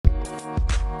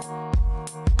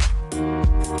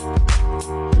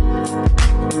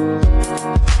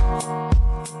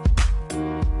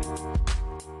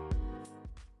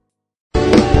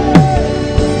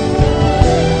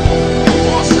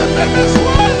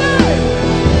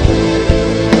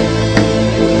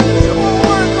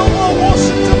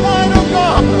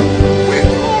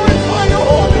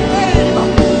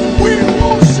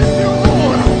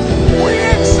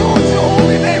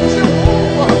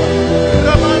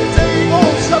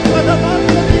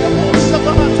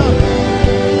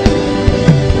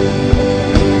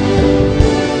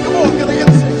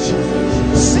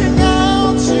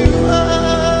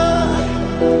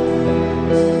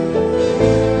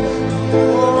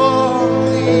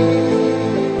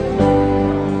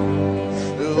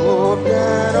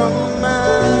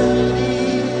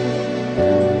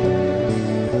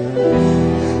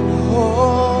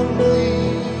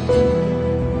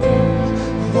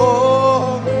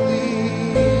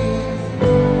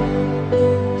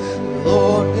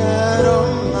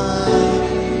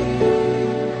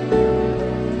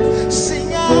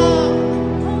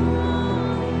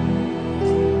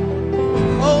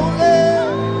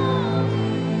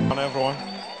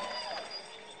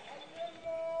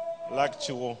like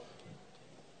to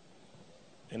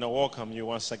welcome you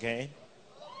once again.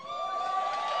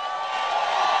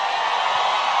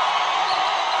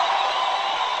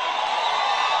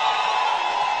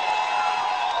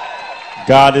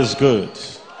 God is good.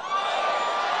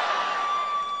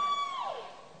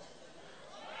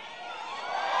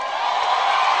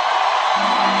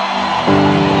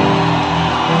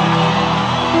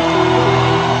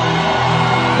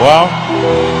 Well,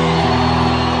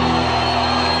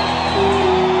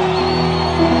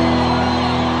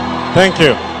 thank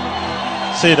you.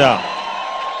 Sit down.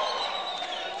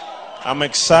 I'm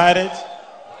excited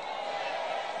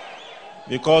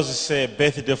because it's a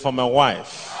birthday for my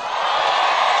wife.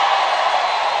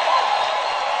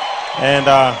 And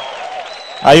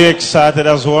are you excited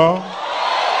as well?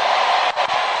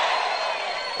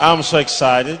 I'm so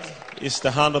excited. It's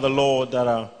the hand of the Lord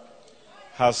that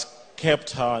has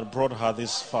kept her and brought her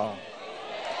this far.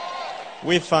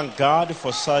 We thank God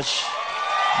for such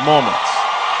moments.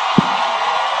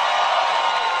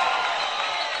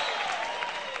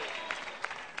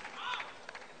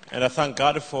 And I thank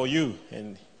God for you.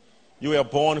 And you were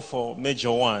born for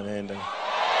Major One. And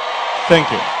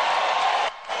thank you.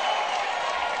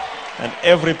 And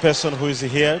every person who is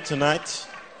here tonight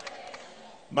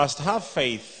must have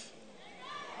faith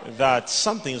that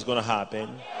something is going to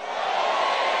happen.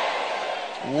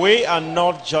 We are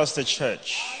not just a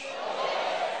church.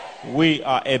 We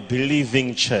are a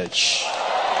believing church.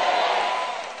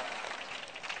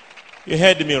 You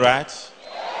heard me right?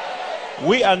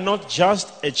 We are not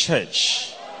just a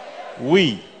church.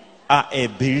 We are a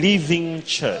believing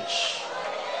church.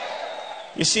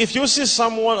 You see, if you see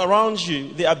someone around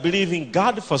you, they are believing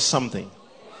God for something.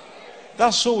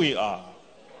 That's who we are.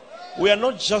 We are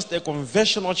not just a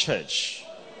conventional church.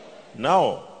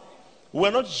 No. We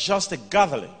are not just a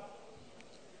gathering.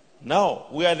 No.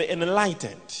 We are the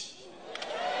enlightened.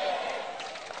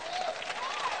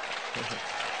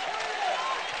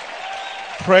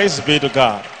 Praise be to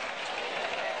God.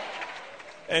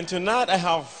 And tonight I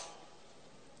have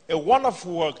a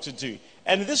wonderful work to do.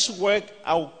 And this work,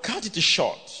 I'll cut it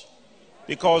short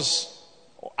because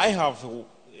I have a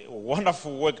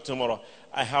wonderful work tomorrow.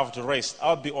 I have to rest.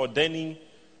 I'll be ordaining,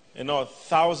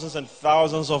 thousands and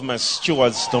thousands of my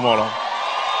stewards tomorrow.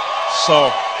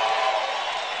 So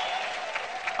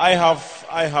I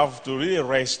have to really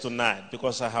rest tonight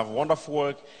because I have wonderful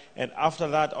work. And after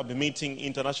that, I'll be meeting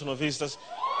international visitors.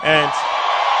 And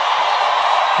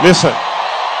listen.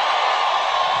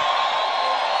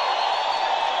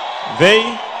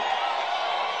 They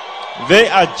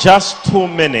are just too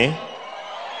many.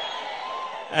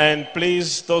 And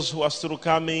please, those who are still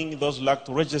coming, those who like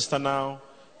to register now,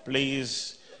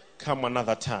 please come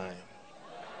another time.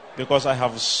 Because I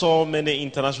have so many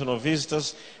international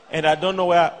visitors, and I don't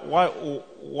know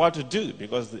what to do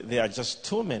because there are just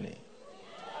too many.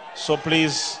 So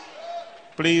please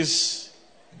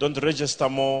don't register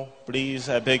more. Please,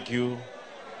 I beg you.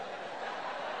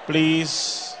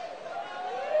 Please.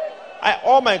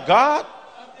 Oh my God,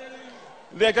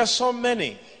 there are just so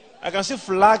many. I can see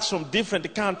flags from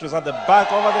different countries at the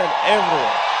back over there and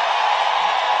everywhere.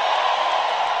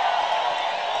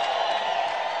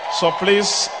 So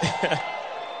please,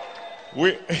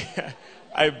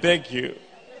 I beg you.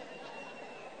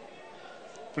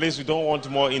 Please, we don't want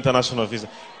more international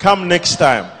visitors. Come next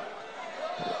time.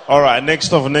 All right,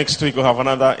 next week we'll have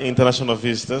another international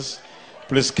visitors.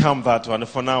 Please come that one.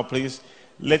 For now, please.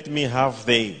 Let me have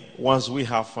the ones we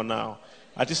have for now.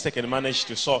 At least I can manage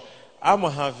to. So I'm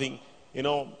having,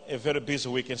 a very busy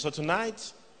weekend. So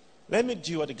tonight, let me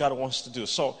do what God wants to do.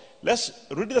 So let's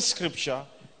read the scripture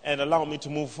and allow me to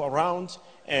move around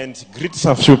and greet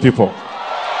some few people.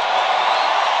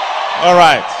 All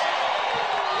right.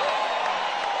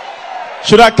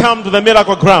 Should I come to the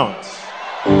miracle ground?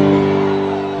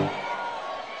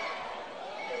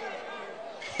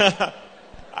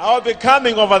 I'll be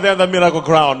coming over there in the miracle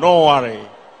ground. Don't worry.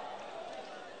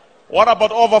 What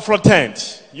about overflow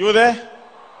tent? You there?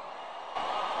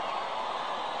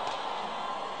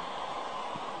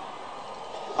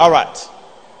 All right.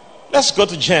 Let's go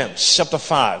to James chapter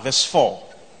 5 verse 4.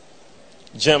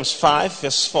 James 5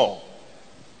 verse 4.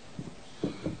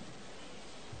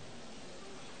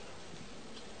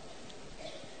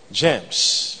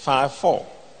 James 5:4.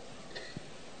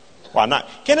 Why not?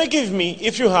 Can you give me,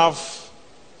 if you have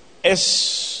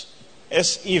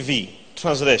SEV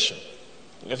translation,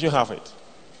 if you have it,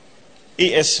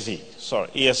 ESV.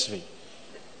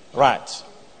 Right.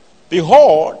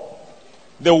 Behold,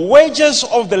 the wages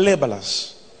of the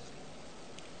laborers.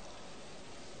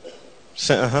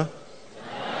 Say,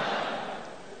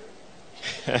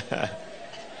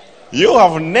 You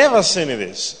have never seen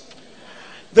this.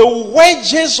 The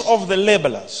wages of the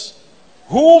laborers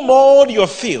who mowed your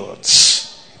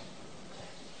fields,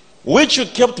 which you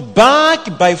kept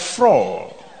back by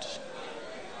fraud,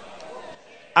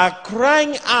 are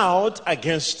crying out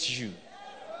against you.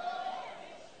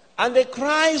 And the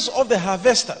cries of the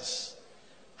harvesters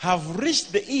have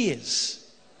reached the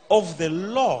ears of the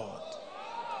Lord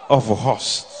of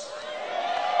hosts.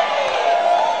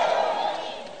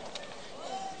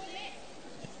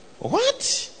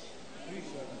 What?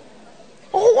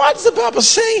 Oh, what's the Bible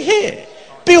saying here?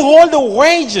 Behold the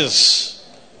wages.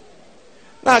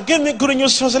 Now give me Good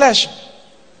News translation.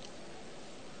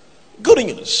 Good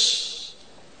News.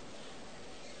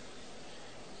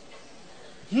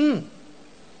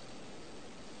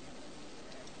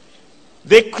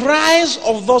 The cries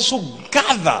of those who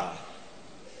gather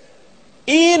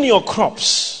in your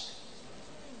crops.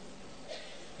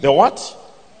 The what?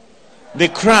 The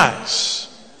cries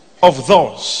of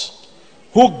those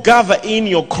who gather in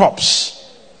your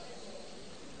crops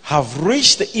have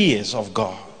reached the ears of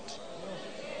God,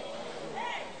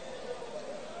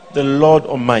 the Lord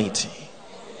Almighty.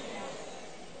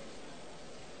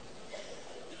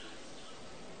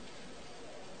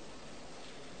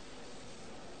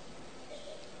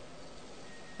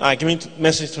 Give me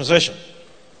Message translation.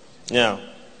 Yeah.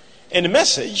 In the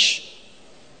Message,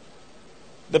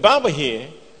 the Bible here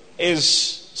is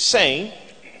saying,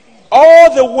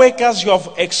 all the workers you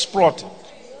have exploited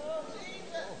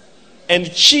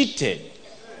and cheated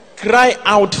cry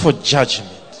out for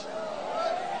judgment.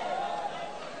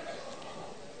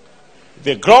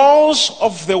 The groans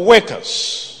of the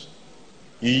workers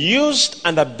used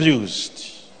and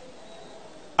abused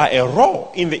are a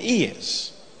roar in the ears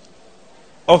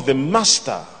of the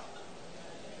master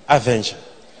avenger.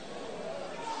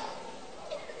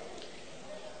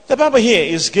 The Bible here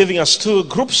is giving us two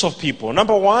groups of people.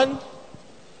 Number one,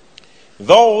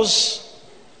 those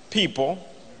people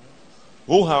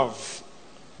who have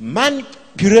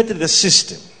manipulated the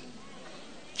system,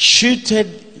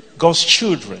 cheated God's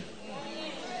children,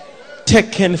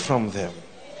 taken from them.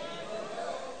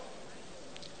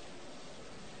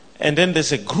 And then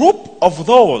there's a group of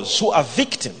those who are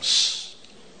victims.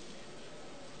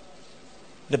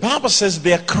 The Bible says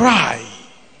their cry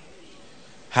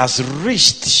has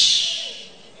reached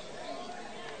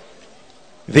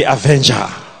the avenger.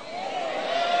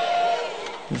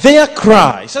 Their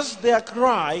cry, it says their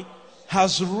cry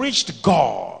has reached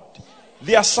God.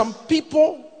 There are some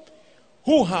people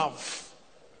who have,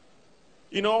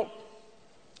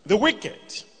 the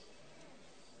wicked.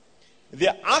 They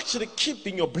are actually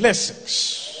keeping your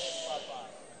blessings,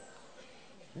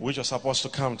 which are supposed to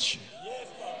come to you.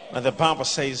 And the Bible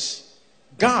says,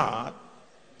 God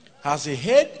has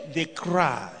heard the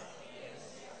cry.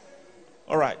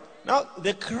 All right. Now,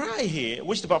 the cry here,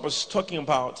 which the Bible is talking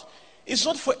about, is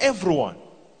not for everyone.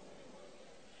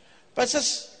 But it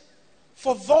says,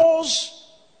 for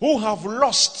those who have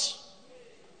lost,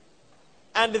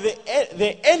 and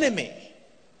the enemy,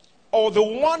 or the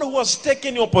one who has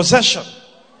taken your possession.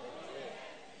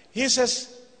 He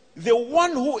says, the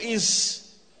one who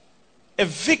is a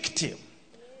victim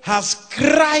has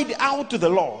cried out to the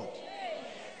Lord,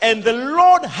 and the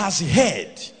Lord has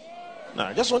heard. Now,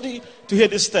 I just want you to hear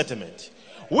this statement,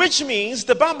 which means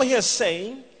the Bible here is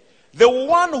saying the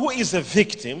one who is a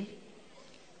victim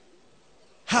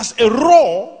has a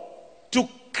role to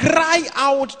cry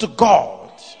out to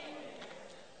God.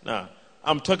 Now,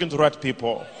 I'm talking to right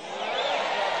people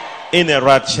in a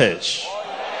right church.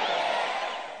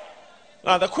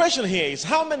 Now, the question here is,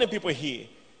 how many people here,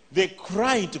 they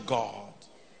cry to God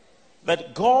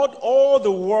that God, all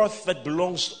the worth that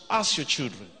belongs to us, your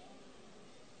children,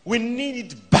 we need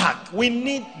it back. We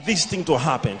need this thing to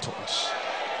happen to us.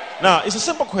 Now, it's a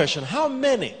simple question. How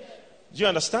many, do you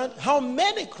understand? How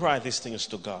many cry these things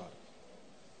to God?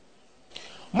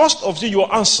 Most of you,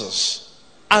 your answers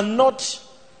are not,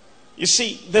 you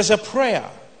see, there's a prayer.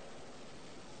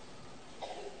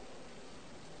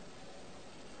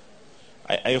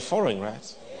 Are you following,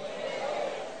 right?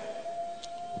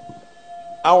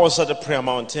 I was at the prayer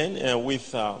mountain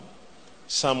with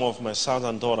some of my sons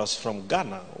and daughters from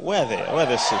Ghana. Where are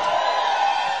they sitting?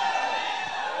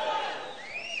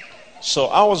 So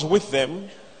I was with them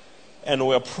and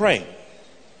we were praying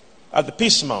at the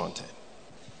Peace Mountain.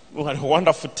 We had a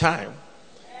wonderful time.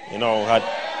 Had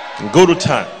a good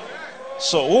time.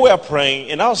 So we were praying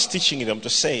and I was teaching them to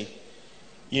say,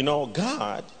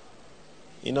 God,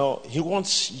 He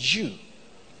wants you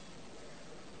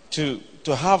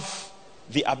to have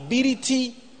the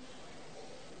ability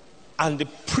and the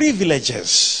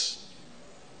privileges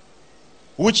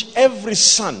which every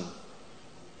son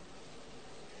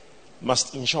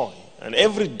must enjoy, and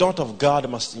every daughter of God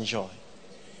must enjoy.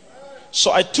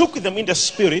 So I took them in the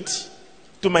spirit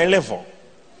to my level.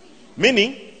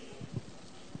 Meaning,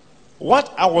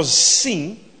 what I was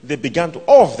seeing, they began to,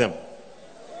 all of them.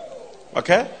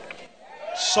 Okay?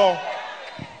 So,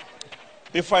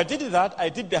 before I did that, I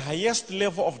did the highest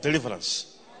level of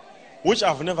deliverance, which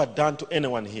I've never done to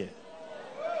anyone here.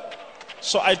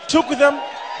 So I took them.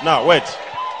 Now wait.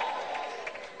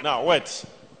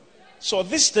 So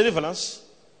this deliverance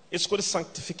is called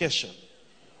sanctification.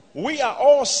 We are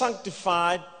all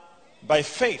sanctified by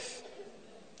faith,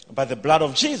 by the blood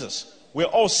of Jesus. We're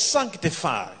all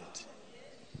sanctified.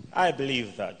 I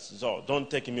believe that. So don't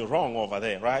take me wrong over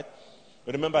there, right?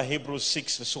 Remember Hebrews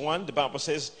 6 verse 1, the Bible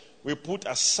says, we put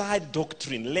aside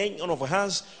doctrine, laying on of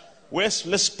hands.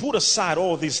 Let's put aside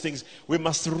all these things. We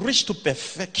must reach to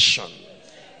perfection.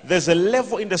 There's a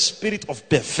level in the spirit of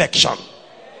perfection.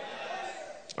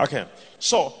 Okay.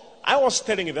 So I was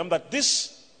telling them that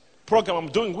this program I'm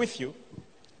doing with you,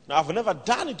 now I've never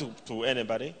done it to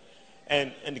anybody.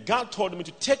 And God told me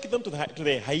to take them to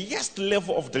the highest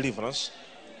level of deliverance,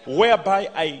 whereby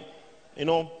I,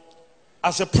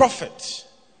 as a prophet,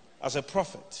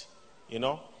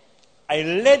 I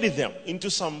led them into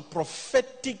some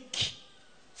prophetic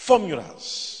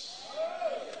formulas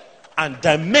and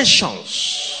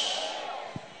dimensions.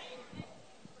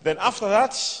 Then after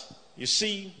that, you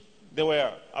see, there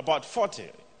were about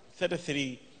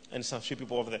 33 and some few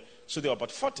people over there. So there were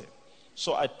about 40.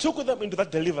 So I took them into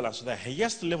that deliverance, the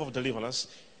highest level of deliverance,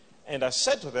 and I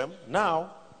said to them,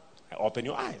 now, I open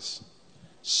your eyes.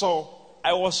 So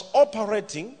I was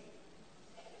operating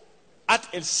at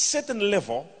a certain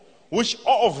level which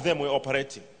all of them were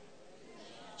operating.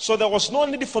 So there was no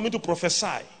need for me to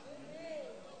prophesy.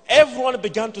 Everyone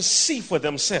began to see for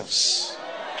themselves.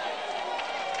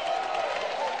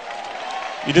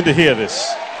 You didn't hear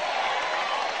this.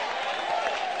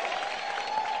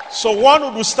 So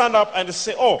one would stand up and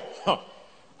say,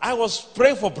 I was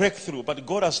praying for breakthrough, but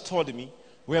God has told me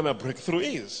where my breakthrough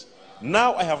is.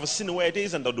 Now I have seen where it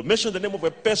is, and they will mention the name of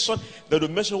a person, they will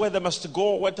mention where they must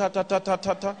go, where and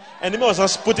I was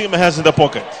just putting my hands in the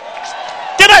pocket.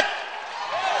 Get it!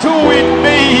 Do it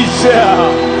major.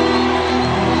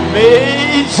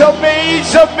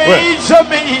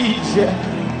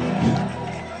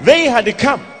 They had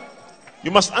come. You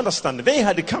must understand, they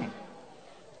had come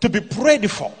to be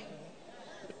prayed for.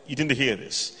 You didn't hear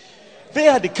this. They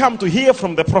had come to hear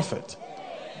from the prophet,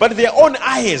 but their own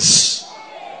eyes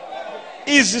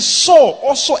is so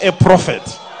also a prophet.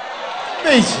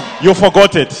 You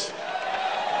forgot it.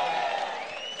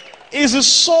 Is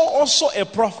so also a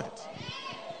prophet.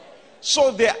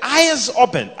 So their eyes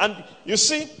open, and you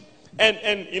see, and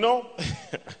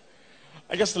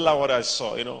I just love what I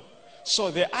saw,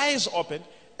 So their eyes open,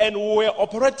 and we're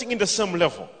operating in the same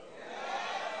level.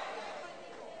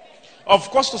 Of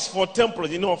course, it was for temporal,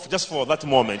 just for that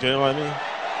moment, you know what I mean?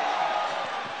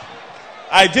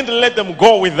 I didn't let them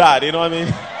go with that, you know what I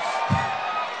mean?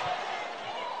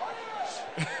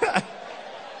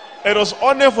 It was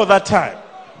only for that time.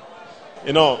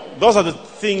 Those are the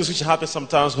things which happen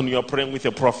sometimes when you're praying with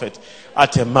a prophet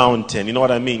at a mountain, you know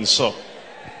what I mean? So,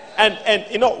 and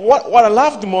what I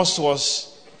loved most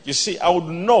was, you see, I would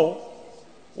know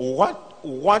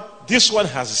what this one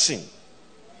has seen.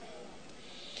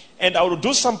 And I would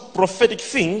do some prophetic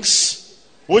things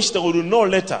which they would know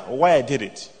later why I did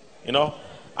it.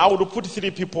 I would put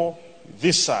 3 people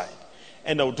this side,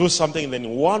 and I would do something, and then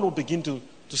one would begin to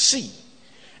see.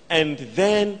 And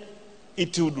then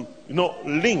it would,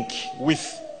 link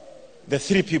with the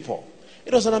 3 people.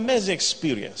 It was an amazing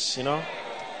experience,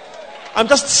 I'm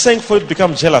just saying for you to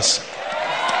become jealous.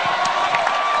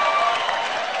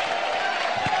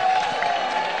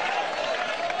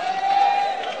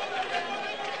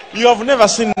 You have never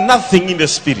seen nothing in the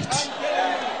spirit.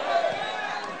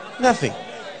 Nothing.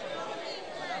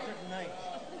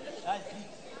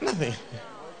 Nothing.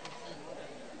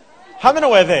 How many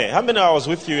were there? How many I was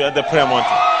with you at the prayer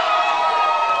mountain?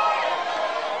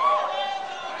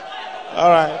 All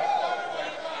right.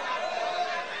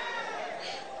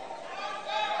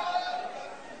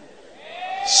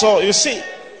 So you see,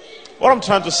 what I'm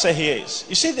trying to say here is,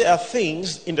 you see, there are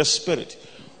things in the spirit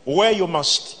where you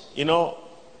must,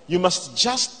 you must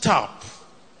just tap.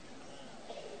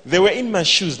 They were in my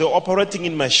shoes. They were operating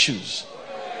in my shoes.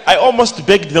 I almost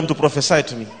begged them to prophesy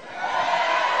to me.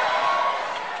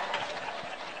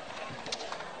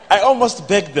 I almost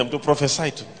begged them to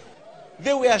prophesy to me.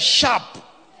 They were sharp,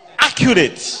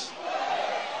 accurate.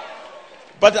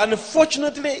 But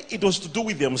unfortunately, it was to do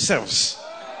with themselves.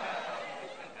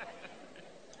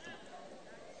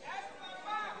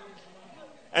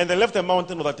 And they left the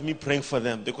mountain without me praying for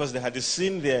them because they had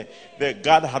seen their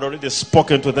God had already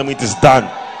spoken to them. It is done.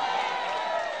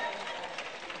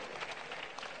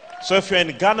 So if you're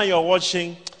in Ghana, you're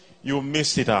watching, you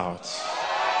missed it out.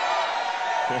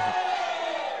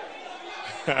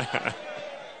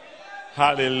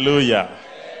 Hallelujah.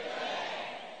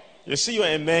 You see, your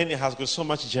amen has got so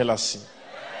much jealousy.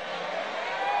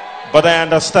 But I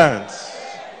understand.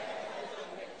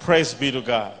 Praise be to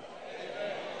God.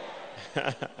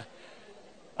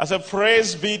 I said,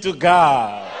 praise be to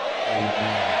God.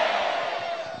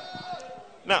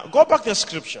 Now, go back to the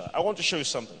scripture. I want to show you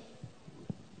something.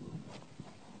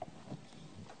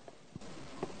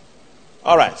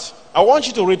 All right. I want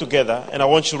you to read together, and I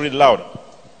want you to read louder.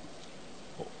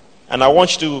 And I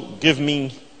want you to give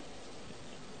me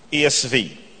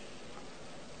ESV.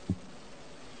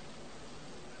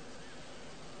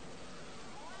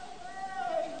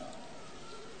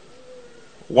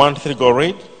 One, three, go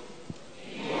read.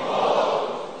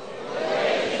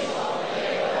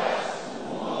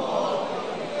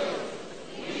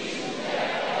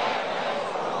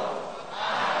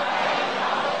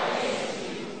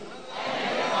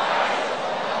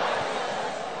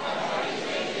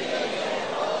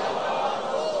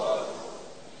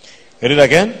 Read it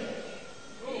again.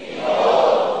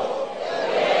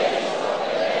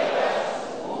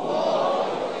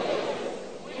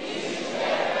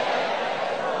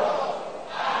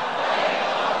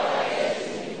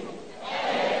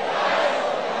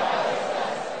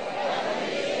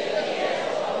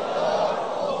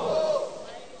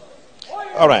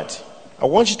 All right. I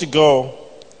want you to go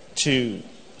to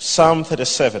Psalm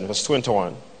 37, verse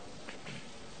 21.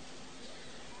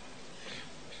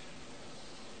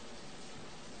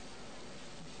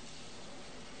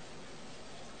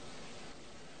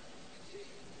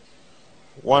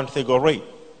 One thing, go read.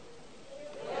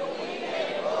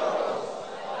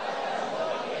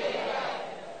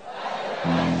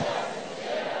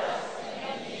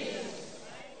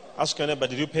 Ask your neighbor,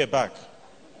 did you pay back?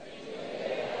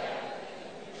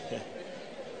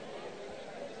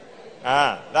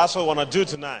 That's what I want to do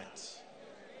tonight.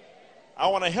 I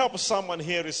want to help someone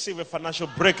here receive a financial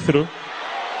breakthrough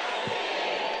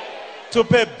to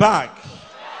pay back.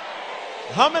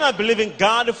 How many are believing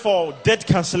God for debt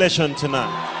cancellation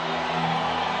tonight?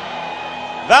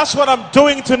 That's what I'm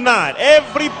doing tonight.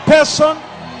 Every person,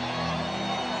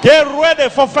 get ready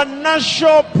for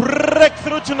financial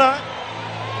breakthrough tonight.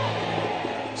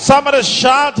 Somebody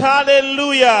shout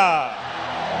hallelujah.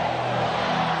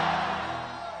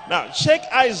 Now, check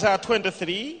Isaiah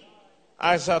 23.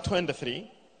 Isaiah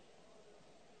 23,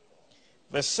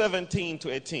 verse 17 to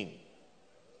 18.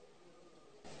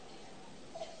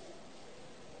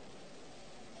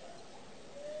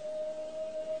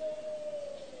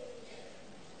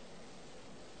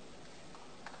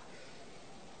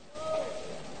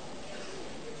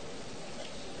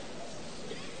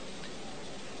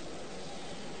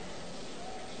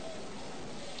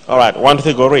 All right, one,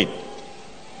 two, go read.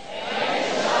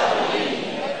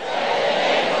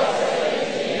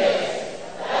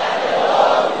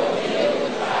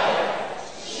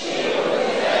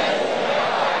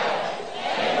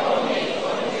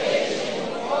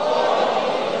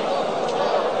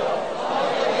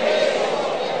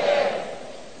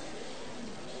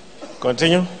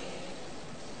 Continue.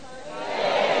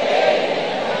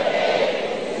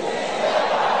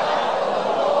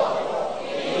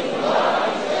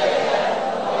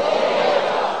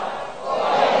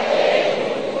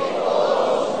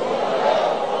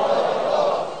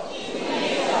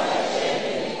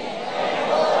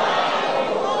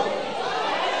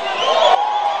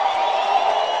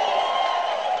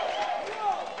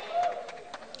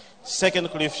 Second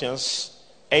Corinthians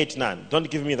 8:9. Don't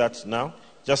give me that now.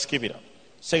 Just keep it up.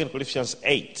 2 Corinthians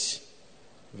 8,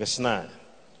 verse 9.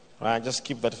 All right, just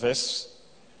keep that verse.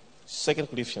 2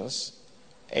 Corinthians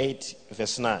 8,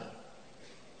 verse 9.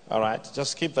 All right,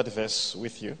 just keep that verse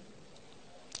with you.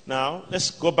 Now,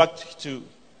 let's go back to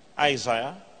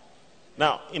Isaiah.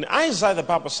 Now, in Isaiah, the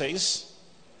Bible says,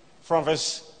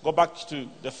 go back to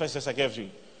the first verse I gave you.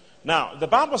 Now, the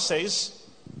Bible says,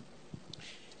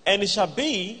 and it shall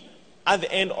be at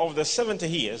the end of the 70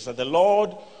 years that the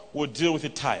Lord will deal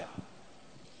with Tyre.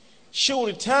 She will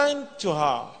return to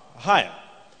her hire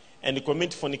and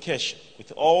commit fornication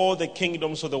with all the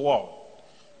kingdoms of the world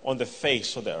on the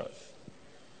face of the earth.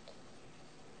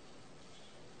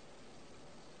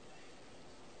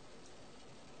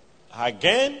 Her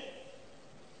gain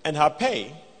and her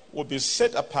pay will be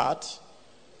set apart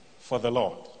for the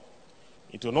Lord.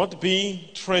 It will not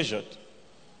be treasured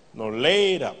nor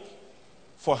laid up,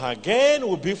 for her gain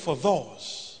will be for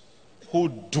those who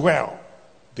dwell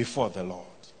before the Lord.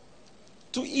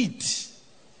 To eat.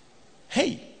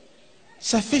 Hey,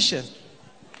 sufficient.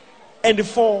 And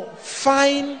for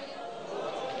fine.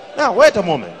 Now, wait a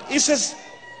moment. It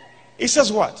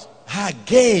says what? Her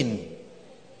gain.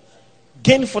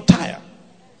 Gain for Tyre.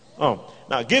 Oh,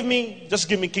 now just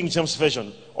give me King James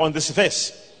Version on this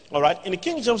verse. All right. In the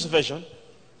King James Version,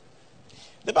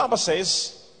 the Bible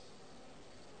says,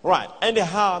 right, and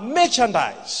her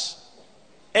merchandise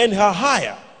and her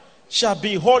hire shall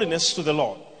be holiness to the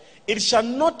Lord. It shall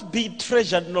not be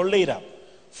treasured nor laid up,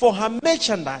 for her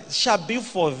merchandise shall be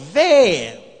for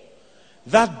them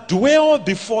that dwell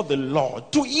before the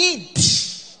Lord to eat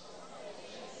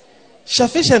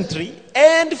sufficiently,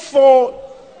 and for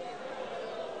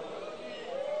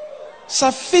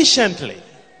sufficiently.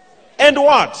 And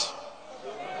what?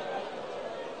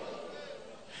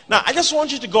 Now, I just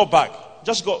want you to go back.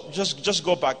 Just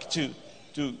go back to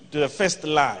the first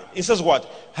line. It says what?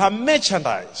 Her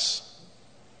merchandise.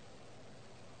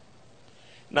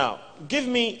 Now, give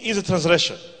me easy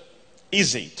translation.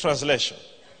 Easy translation.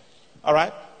 All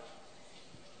right?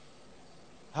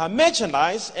 Her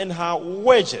merchandise and her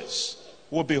wages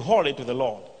will be holy to the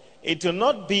Lord. It will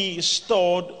not be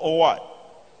stored or what?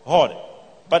 Holy.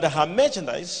 But her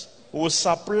merchandise will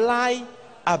supply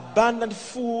abundant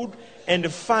food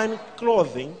and fine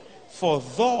clothing for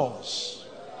those.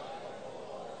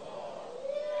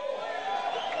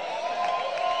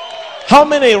 How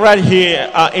many right here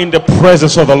are in the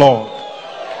presence of the Lord?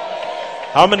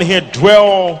 How many here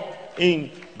dwell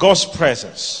in God's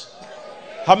presence?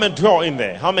 How many dwell in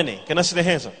there? How many? Can I see the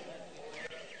hands up?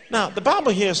 Now, the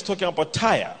Bible here is talking about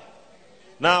Tyre.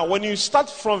 Now, when you start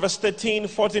from verse 13,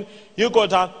 14, you go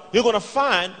down, you're going to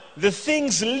find the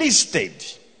things listed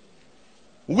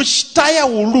which Tyre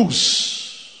will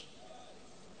lose,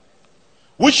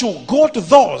 which will go to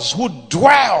those who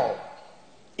dwell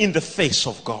in the face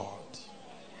of God.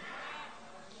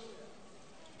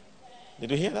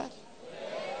 Did you hear that?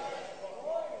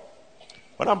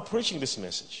 When I'm preaching this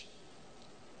message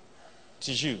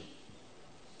to you,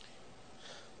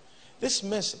 this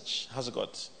message has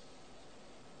got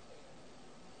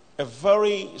a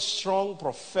very strong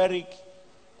prophetic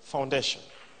foundation.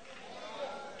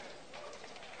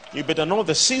 You better know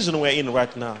the season we're in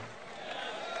right now.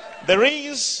 There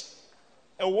is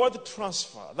a word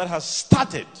transfer that has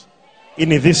started in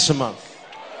this month,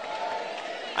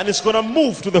 and it's going to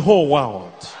move to the whole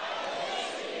world.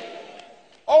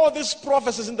 All these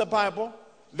prophecies in the Bible,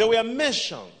 they were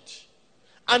mentioned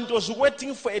and was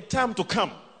waiting for a time to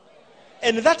come,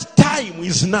 and that time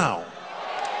is now.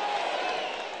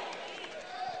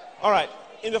 All right,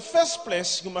 in the first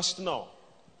place, you must know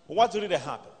what really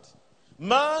happened.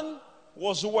 Man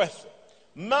was worthy.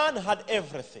 Man had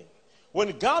everything.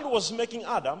 When God was making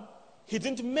Adam, he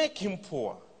didn't make him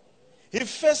poor. He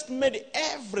first made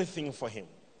everything for him.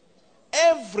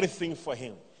 Everything for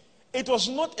him. It was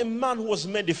not a man who was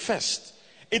made first.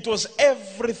 It was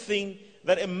everything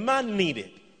that a man needed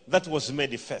that was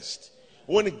made first.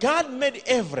 When God made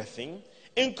everything,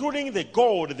 including the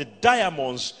gold, the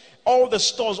diamonds, all the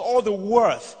stones, all the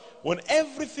worth, when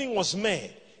everything was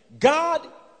made, God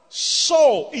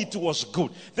saw it was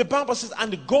good. The Bible says,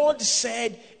 and God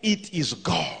said, it is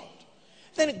God.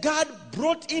 Then God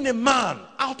brought in a man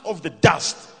out of the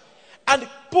dust and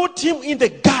put him in the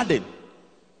garden.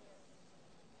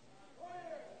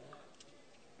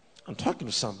 I'm talking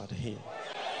to somebody here.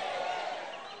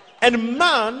 And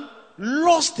man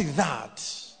lost that.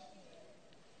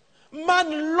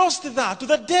 Man lost that to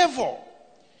the devil.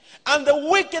 And the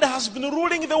wicked has been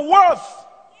ruling the world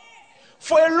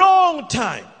for a long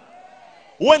time.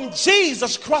 When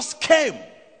Jesus Christ came,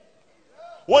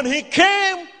 when he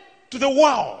came to the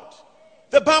world,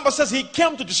 the Bible says he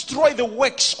came to destroy the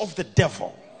works of the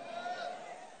devil.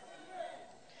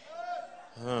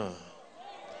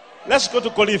 Let's go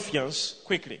to Corinthians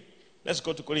quickly. Let's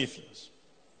go to Corinthians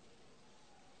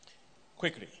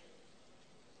quickly.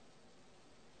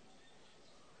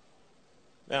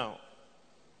 Now,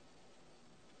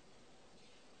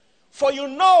 for you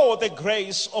know the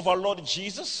grace of our Lord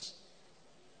Jesus,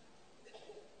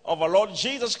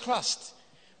 Christ,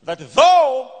 that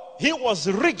though he was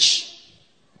rich,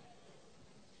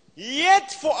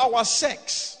 yet for our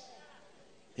sakes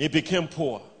he became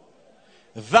poor,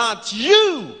 that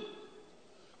you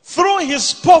through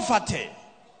his poverty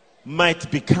might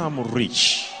become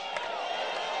rich.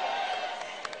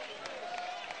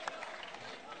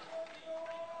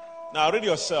 Now read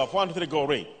yourself. 1, 2, 3, go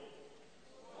read.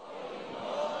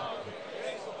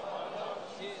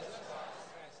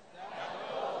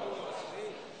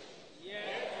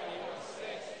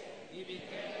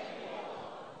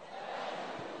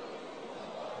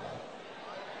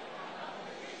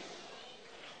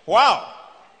 Wow.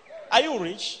 Are you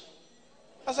rich?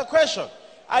 That's a question.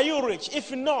 Are you rich?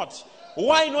 If not,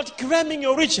 why not claiming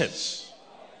your riches?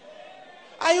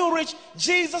 Are you rich?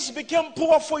 Jesus became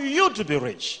poor for you to be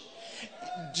rich.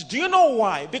 Do you know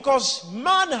why? Because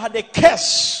man had a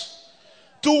curse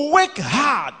to work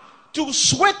hard, to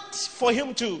sweat for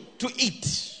him to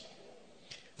eat.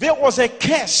 There was a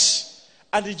curse,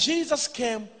 and Jesus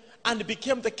came and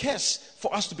became the curse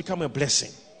for us to become a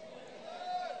blessing.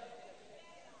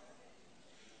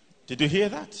 Did you hear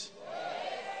that?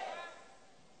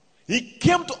 He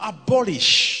came to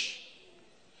abolish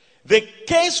the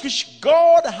curse which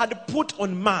God had put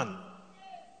on man.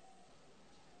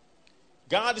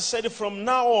 God said from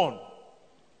now on,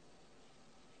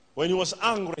 when he was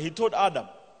angry, he told Adam,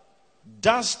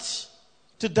 dust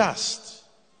to dust.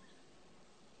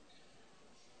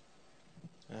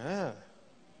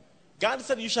 God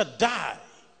said you shall die.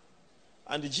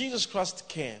 And Jesus Christ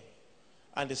came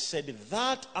and said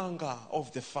that anger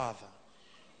of the Father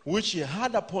which he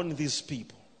had upon these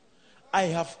people, I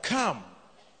have come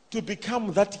to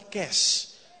become that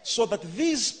curse so that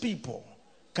these people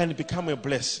can become a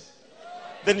blessing.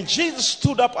 Then Jesus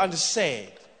stood up and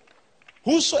said,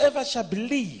 whosoever shall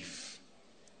believe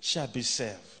shall be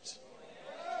saved.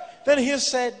 Then he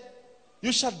said,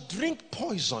 you shall drink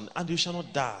poison and you shall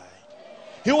not die.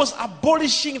 He was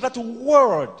abolishing that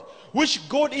word which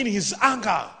God in his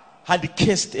anger had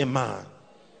cursed a man.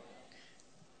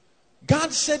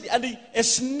 God said, and a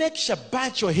snake shall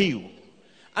bite your heel.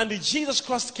 And Jesus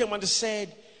Christ came and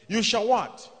said, you shall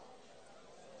what?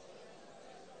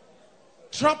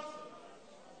 Trap,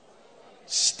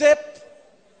 step,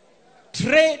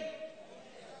 tread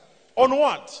on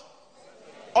what?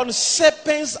 On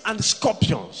serpents and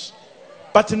scorpions.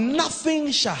 But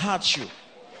nothing shall hurt you.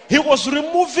 He was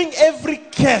removing every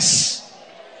curse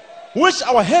which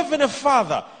our Heavenly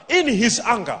Father in his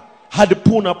anger had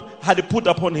put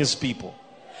upon his people.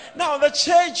 Now the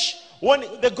church, when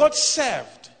they got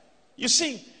saved, you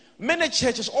see, many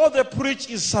churches, all they preach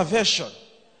is salvation.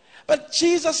 But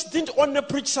Jesus didn't only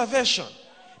preach salvation.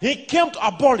 He came to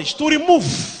abolish, to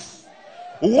remove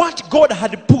what God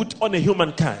had put on a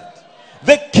humankind.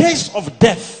 The case of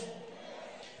death,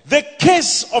 the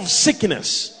case of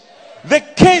sickness, the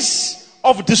case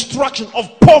of destruction,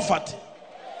 of poverty.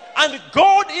 And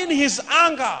God in his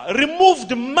anger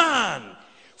removed man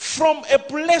from a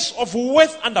place of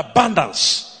wealth and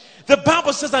abundance. The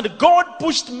Bible says that God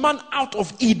pushed man out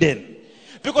of Eden.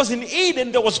 Because in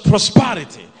Eden there was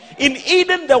prosperity. In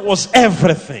Eden there was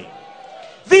everything.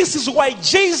 This is why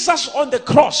Jesus on the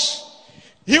cross,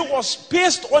 he was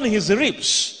pierced on his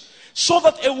ribs, so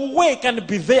that a way can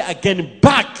be there again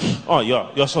back. Oh,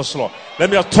 you're so slow. Let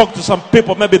me talk to some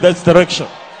people. Maybe that's direction.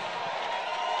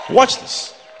 Watch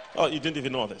this. Oh, you didn't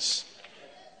even know this.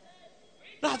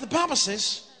 Now, the Bible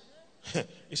says,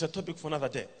 it's a topic for another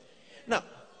day.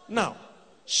 Now,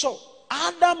 so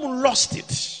Adam lost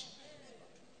it.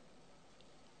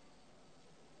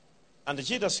 And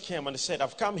Jesus came and said,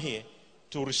 I've come here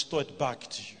to restore it back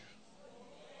to you.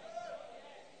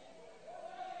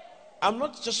 I'm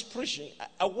not just preaching.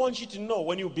 I want you to know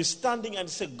when you'll be standing and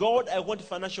say, God, I want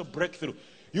financial breakthrough.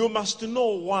 You must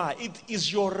know why. It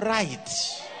is your right.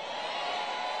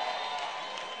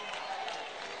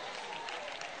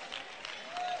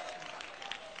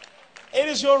 It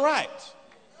is your right.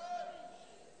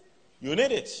 You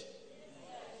need it.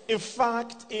 In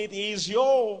fact, it is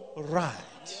your right.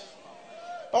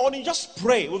 But when you just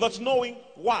pray without knowing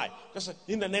why, just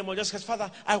in the name of Jesus, Father,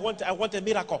 I want a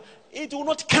miracle. It will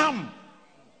not come.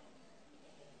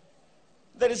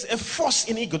 There is a force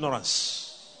in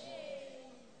ignorance,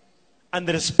 and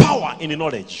there is power in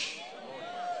knowledge.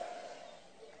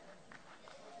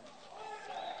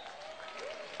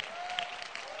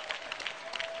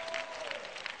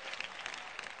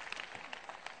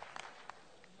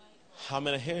 How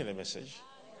many are hearing the message?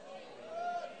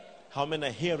 How many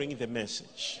are hearing the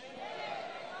message?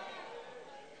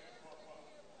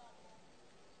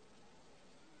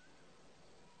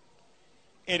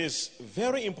 It is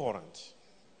very important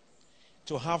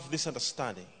to have this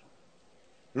understanding.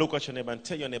 Look at your neighbor and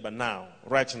tell your neighbor now,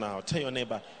 right now, tell your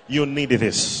neighbor, you need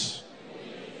this.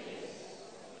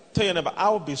 Tell your neighbor, I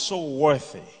will be so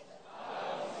worthy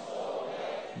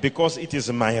because it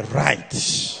is my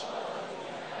right.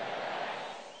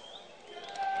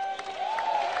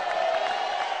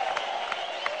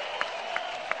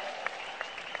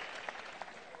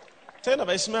 Tell them,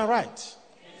 it's my right.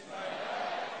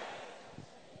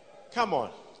 Come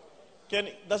on.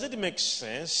 Does it make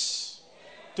sense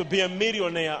to be a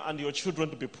millionaire and your children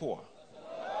to be poor?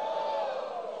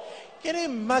 Can you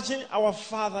imagine our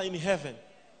Father in heaven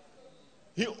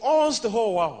He owns the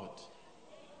whole world.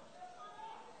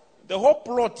 The whole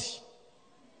plot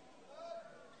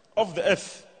of the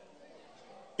earth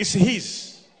is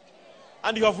his.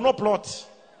 And you have no plot.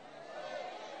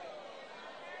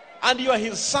 And you are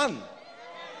his son.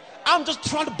 I'm just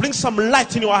trying to bring some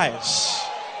light in your eyes.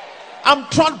 I'm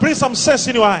trying to bring some sense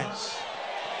in your eyes.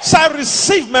 So I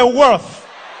receive my worth.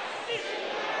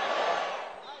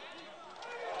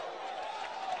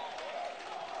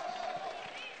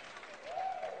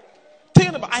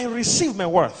 I receive my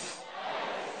worth.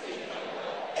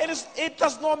 It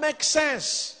does not make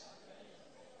sense.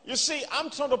 You see, I'm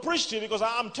trying to preach to you because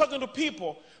I'm talking to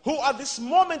people who at this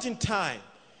moment in time,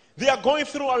 they are going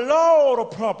through a lot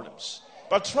of problems.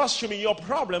 But trust me, your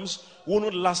problems will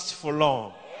not last for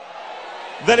long.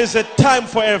 There is a time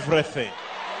for everything.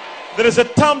 There is a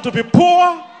time to be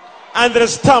poor and there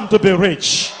is time to be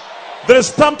rich. There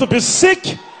is time to be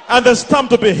sick and there is time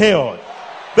to be healed.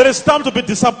 There is time to be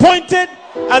disappointed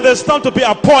and there's time to be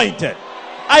appointed.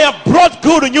 I have brought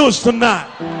good news tonight.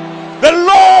 The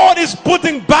Lord is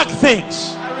putting back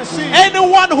things.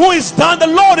 Anyone who is down, the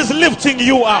Lord is lifting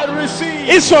you up.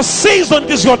 It's your season,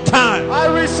 it's your time.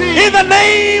 In the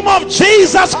name of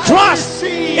Jesus Christ,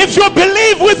 if you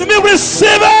believe with me,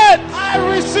 receive it. I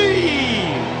receive.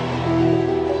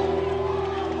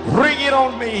 Bring it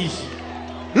on me.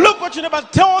 Look what you never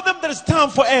tell them. There is time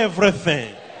for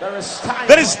everything. There is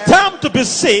time to be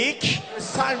sick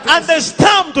and there's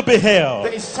time to be healed.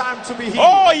 There is time to be healed.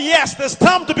 Oh yes, there's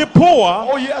time to be poor.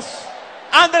 Oh yes.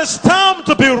 And there's time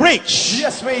to be rich.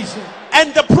 Yes, Mason.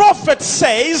 And the prophet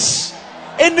says,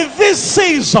 in this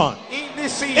season,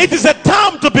 it is a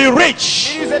time to be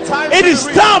rich. It is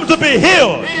time to be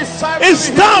healed.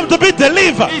 It's time to be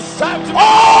delivered.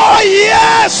 Oh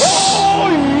yes. Oh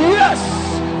yes.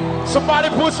 Somebody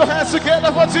put your hands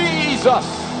together for Jesus.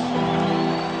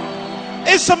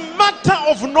 It's a matter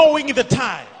of knowing the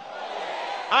time.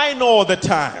 I know the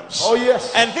times. Oh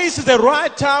yes. And this is the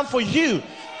right time for you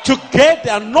to get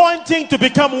the anointing to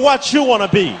become what you want to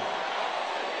be.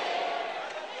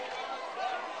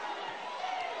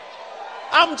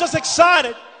 I'm just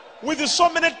excited with so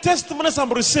many testimonies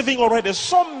I'm receiving already.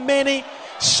 So many.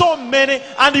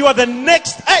 And you are the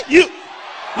next. Hey, you.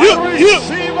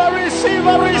 Receive me.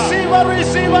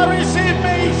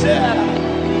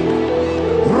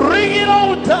 Bring it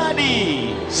on,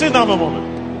 Daddy. Sit down a moment.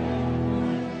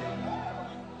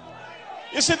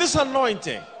 You see, this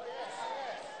anointing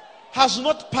has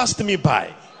not passed me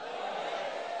by.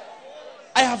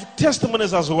 I have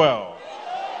testimonies as well.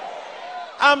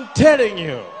 I'm telling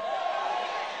you.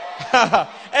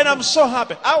 And I'm so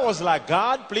happy. I was like,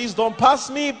 God, please don't pass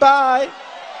me by.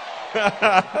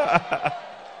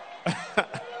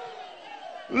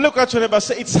 Look at your neighbor,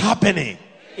 say, it's happening.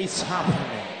 It's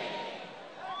happening.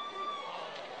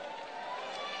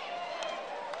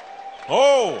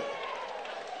 Oh,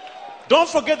 don't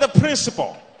forget the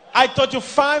principle. I taught you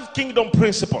 5 kingdom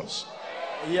principles.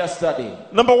 Yes, Daddy.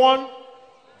 Number 1,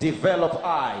 develop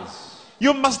eyes.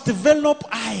 You must develop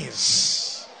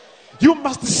eyes. You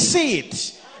must see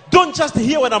it. Don't just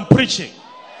hear when I'm preaching.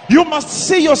 You must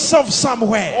see yourself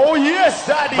somewhere. Oh yes,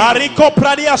 Daddy. Mariko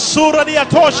pradia sura dia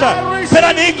tosha.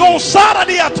 Peranigo sara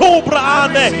dia tubra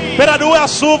ane. Peradua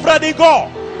sufra digo.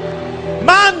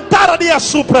 Mantara dia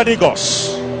supra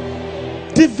digos.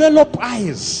 Develop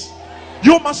eyes.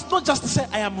 You must not just say,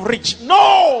 I am rich.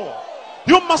 No.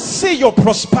 You must see your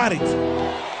prosperity.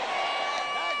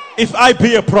 If I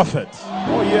be a prophet,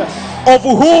 oh yes, of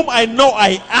whom I know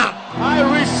I am, I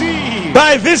receive.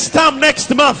 By this time next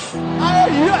month,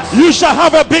 yes, you shall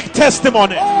have a big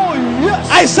testimony. Oh yes.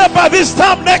 I said by this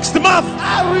time next month,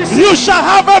 I receive. You shall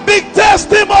have a big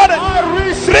testimony. I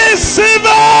receive. Receive it.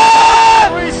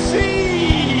 I receive.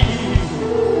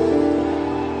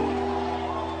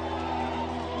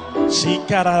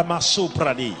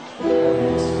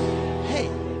 Hey,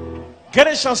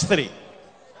 Galatians 3.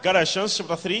 Galatians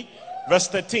chapter 3, verse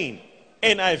 13.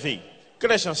 NIV.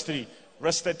 Galatians 3,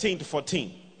 verse 13 to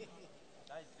 14.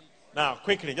 Now,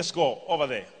 quickly, just go over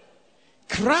there.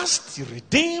 Christ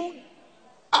redeemed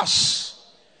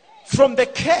us from the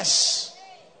curse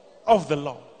of the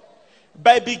law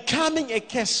by becoming a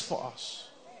curse for us.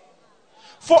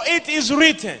 For it is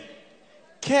written,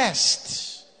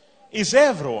 cursed is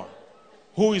everyone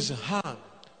who is hung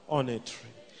on a tree.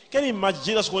 Can you imagine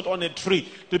Jesus went on a tree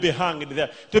to be hung there,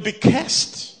 to be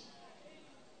cursed?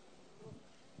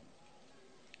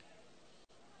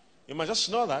 You must just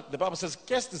know that the Bible says,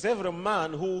 cursed is every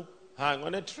man who hung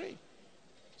on a tree.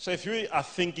 So if you are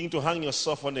thinking to hang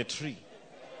yourself on a tree,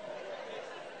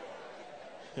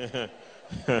 if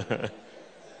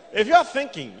you are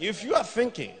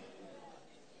thinking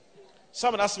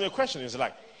Someone asked me a question. It's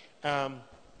like, I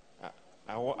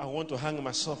want to hang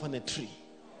myself on a tree.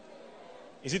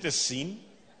 Is it a sin?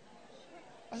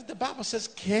 I said, the Bible says,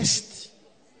 cursed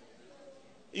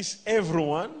is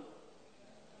everyone.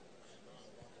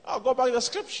 I'll go back to the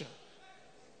scripture.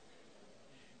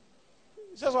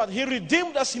 It says what? He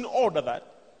redeemed us in order that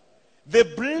the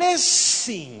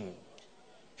blessing,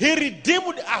 he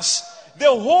redeemed us. The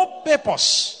whole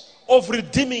purpose of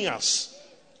redeeming us,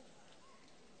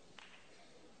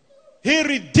 he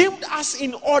redeemed us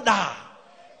in order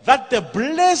that the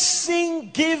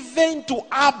blessing given to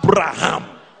Abraham.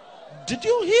 Did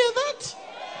you hear that?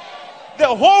 The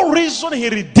whole reason he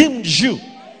redeemed you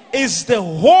is the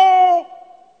whole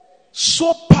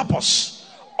sole purpose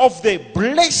of the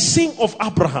blessing of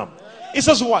Abraham. It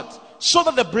says what? So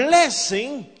that the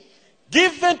blessing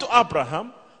given to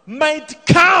Abraham might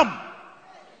come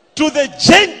to the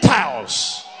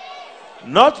Gentiles,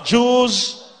 not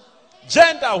Jews.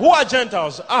 Gentiles. Who are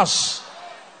Gentiles? Us.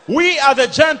 We are the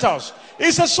Gentiles.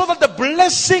 It says so that the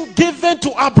blessing given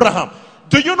to Abraham.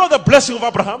 Do you know the blessing of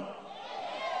Abraham?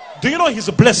 Do you know his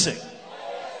blessing?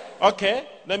 Okay,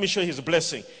 let me show you his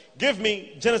blessing. Give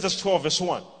me Genesis 12 verse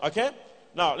 1. Okay,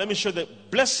 now let me show the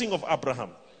blessing of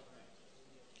Abraham.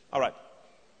 All right,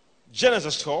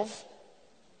 Genesis 12.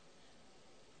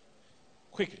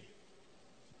 Quickly.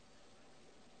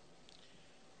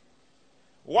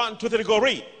 1, 2, 3, go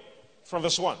read. From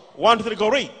verse 1. 1, 2, 3, go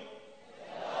read.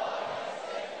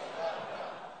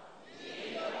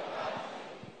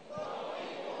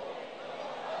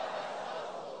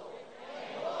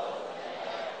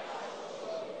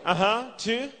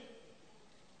 Two.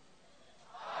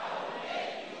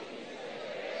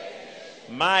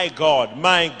 My God,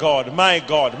 my God, my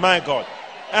God, my God.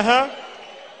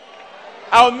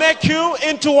 I'll make you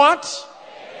into what?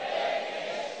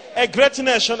 A great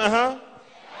nation.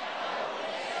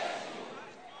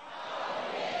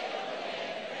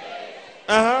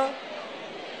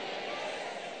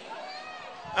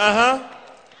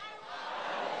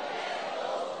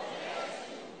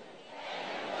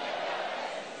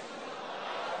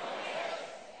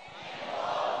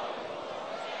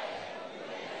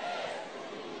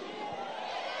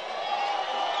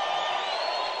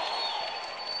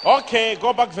 Okay,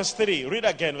 go back verse 3. Read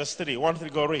again verse 3. 1, 3,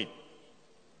 go read.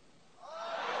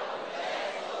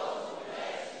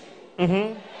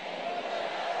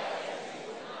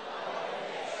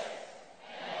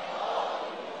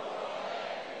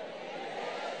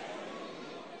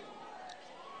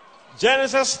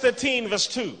 Genesis 13 verse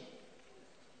 2.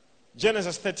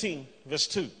 Genesis 13 verse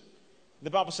 2. The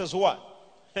Bible says what?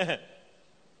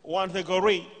 1, 3, go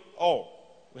read. Oh,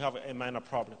 we have a minor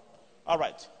problem. All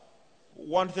right.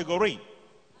 1, 3, go read.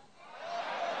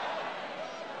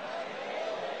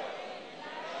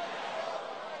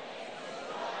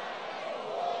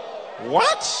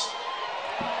 What?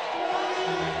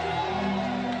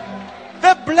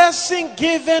 The blessing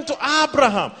given to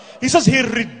Abraham. He says he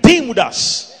redeemed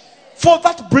us for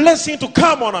that blessing to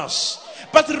come on us.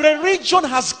 But religion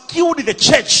has killed the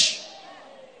church.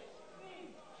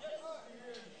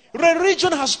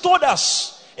 Religion has told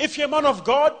us, if you're a man of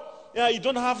God, you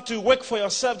don't have to work for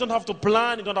yourself, don't have to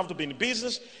plan, you don't have to be in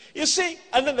business. You see,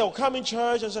 and then they'll come in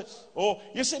church and say, oh,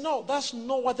 you say, no, that's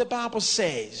not what the Bible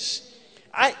says.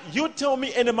 You tell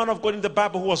me any man of God in the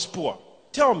Bible who was poor.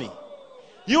 Tell me.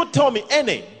 You tell me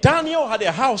any. Daniel had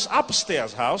a house,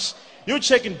 upstairs house. You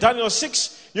check in Daniel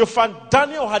 6, you find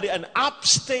Daniel had an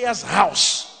upstairs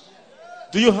house.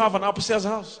 Do you have an upstairs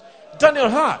house? Daniel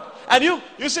had. And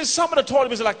you see, somebody told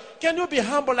me, like, can you be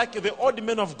humble like the old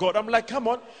men of God? I'm like, come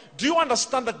on. Do you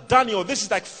understand that Daniel, this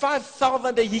is like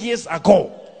 5,000 years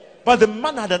ago. But the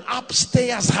man had an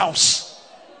upstairs house.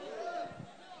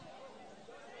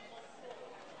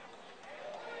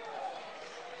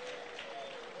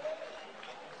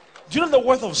 Do you know the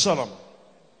worth of Solomon?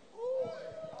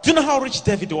 Do you know how rich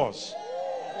David was?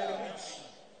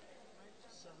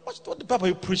 What the Bible are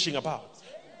you preaching about?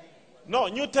 No,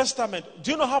 New Testament.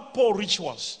 Do you know how Paul rich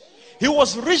was? He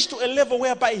was rich to a level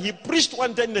whereby he preached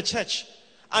one day in the church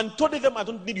and told them, I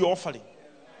don't need your offering.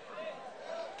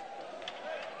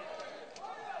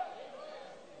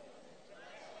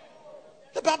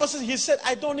 The Bible says he said,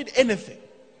 I don't need anything.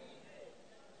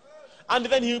 And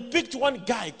then he picked one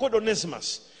guy called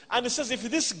Onesimus. And he says, if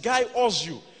this guy owes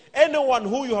you, anyone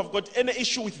who you have got any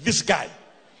issue with this guy,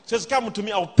 says, come to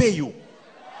me, I'll pay you.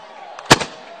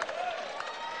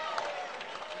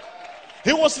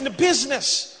 He was in the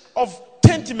business of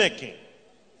tent making.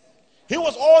 He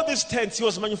was all these tents, he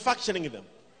was manufacturing them.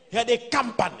 He had a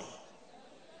company.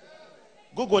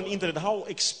 Google on the internet how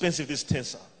expensive these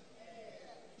tents are.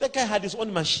 That guy had his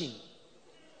own machine.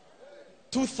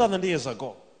 2,000 years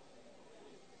ago.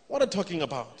 What are you talking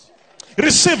about?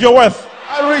 Receive your wealth.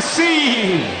 I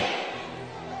receive.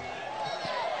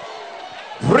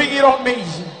 Bring it on me.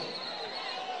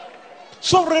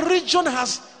 So religion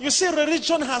has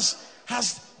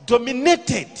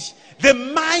dominated the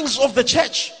minds of the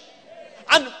church.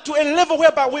 And to a level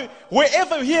whereby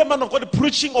wherever you hear a man of God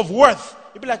preaching of worth,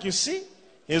 you'll be like, you see,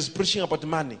 he's preaching about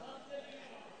money.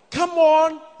 Come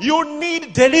on, you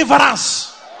need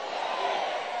deliverance.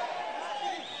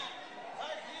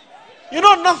 You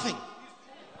know nothing.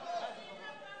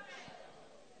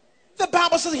 The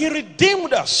Bible says he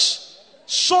redeemed us.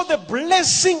 So the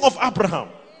blessing of Abraham.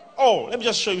 Oh, let me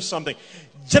just show you something.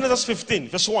 Genesis 15,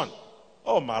 verse 1.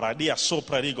 Oh, Maradia so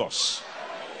prodigos.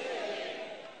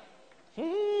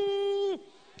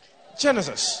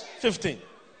 Genesis 15.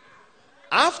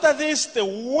 After this, the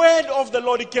word of the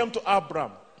Lord came to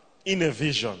Abraham in a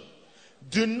vision.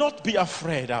 Do not be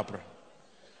afraid, Abraham.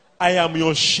 I am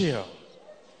your shield.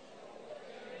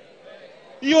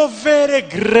 Your very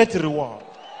great reward.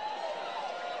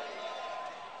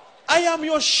 I am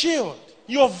your shield.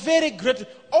 Your very great.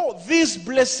 Oh, these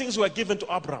blessings were given to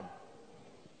Abraham.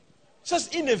 It says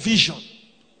in a vision.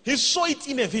 He saw it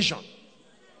in a vision.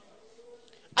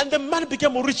 And the man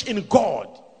became rich in God.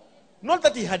 Not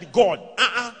that he had God,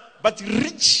 but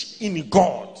rich in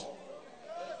God.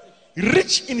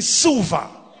 Rich in silver.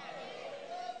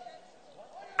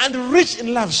 And rich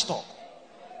in livestock.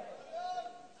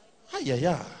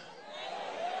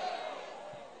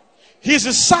 He's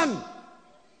a son.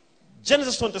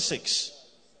 Genesis 26.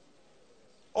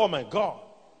 Oh my God.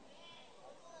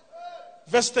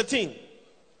 Verse 13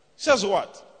 says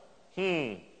what?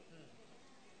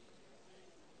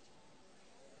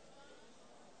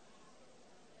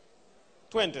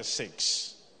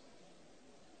 26.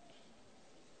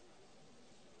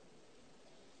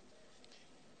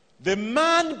 The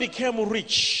man became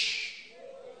rich,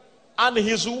 and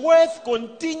his wealth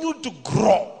continued to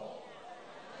grow.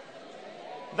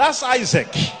 That's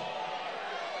Isaac.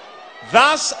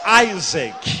 That's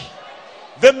Isaac.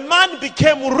 The man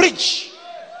became rich,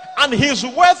 and his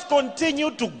wealth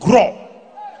continued to grow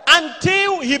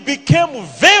until he became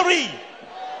very.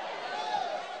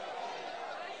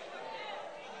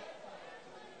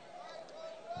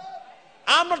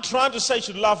 I'm not trying to say you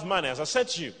should love money. As I said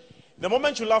to you, the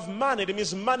moment you love money, it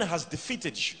means money has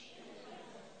defeated you.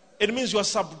 It means you are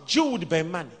subdued by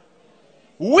money.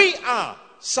 We are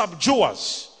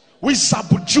subduers. We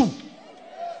subdue.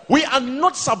 We are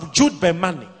not subdued by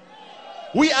money.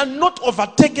 We are not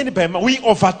overtaken by money. We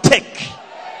overtake.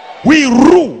 We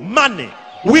rule money.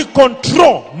 We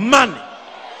control money.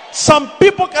 Some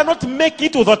people cannot make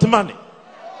it without money.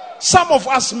 Some of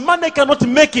us, money cannot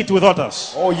make it without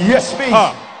us. Oh, yes, me.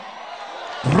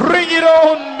 Bring it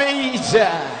on,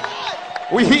 Major.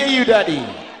 We hear you, Daddy.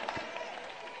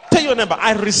 Tell your neighbor,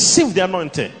 I receive the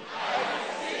anointing.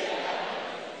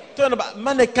 Tell your neighbor,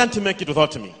 money can't make it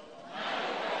without me.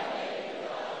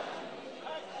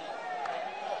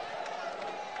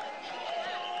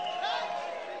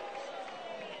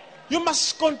 You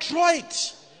must control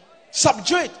it,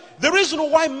 subdue it. The reason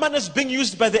why money is being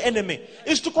used by the enemy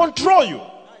is to control you.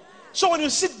 So when you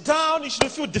sit down, you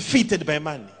should feel defeated by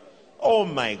money. Oh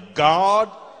my God,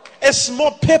 a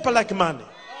small paper like money.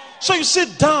 So you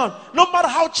sit down, no matter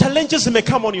how challenges may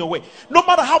come on your way, no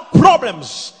matter how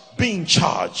problems, be in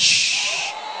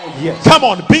charge. Oh, yes. Come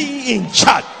on, be in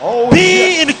charge. Oh, be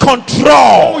yes. in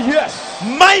control. Oh, yes.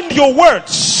 Mind your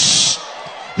words.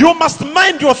 You must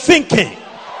mind your thinking.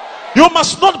 You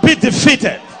must not be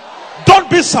defeated. Don't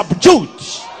be subdued.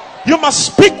 You must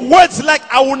speak words like,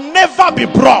 I will never be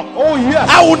broke. Oh, yes.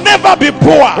 I will never be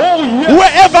poor. Oh, yes.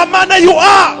 Wherever manner you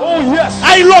are, Oh, yes.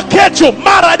 I locate you.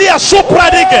 Maradia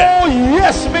supradike. Oh,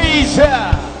 yes, Major.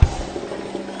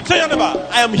 Tell your neighbor,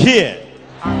 I am here.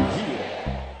 I'm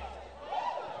here.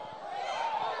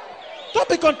 Don't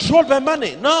be controlled by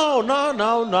money. No.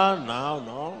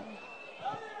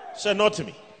 Say no to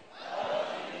me.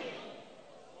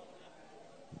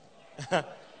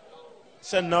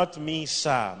 Say not me,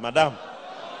 sir, madam.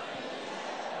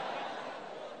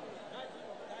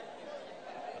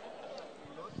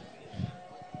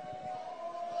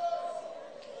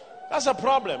 That's a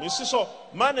problem. You see, so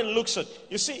man looks at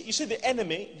you see the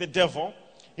enemy, the devil,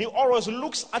 he always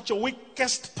looks at your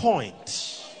weakest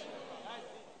point.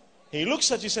 He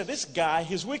looks at you and says, this guy,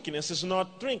 his weakness is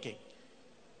not drinking.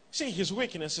 See, his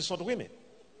weakness is not women.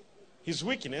 His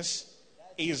weakness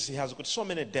is he has got so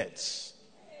many debts.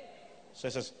 So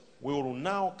he says, we will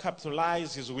now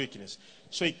capitalize his weakness.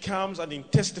 So he comes and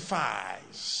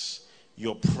intensifies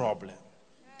your problem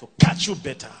to catch you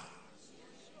better.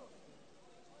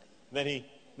 Then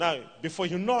now, before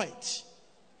you know it,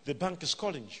 the bank is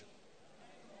calling you.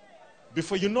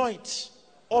 Before you know it,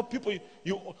 all people,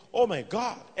 oh my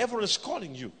God, everyone is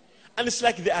calling you. And it's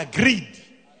like they agreed.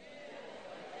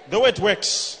 The way it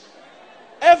works.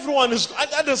 Everyone is,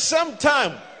 at the same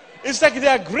time, it's like they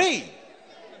agree.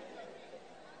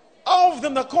 All of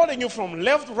them are calling you from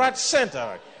left, right,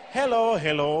 center. Hello,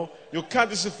 hello. You can't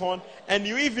use the phone. And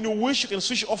you even wish you can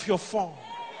switch off your phone.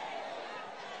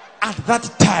 At that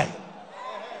time,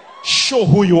 show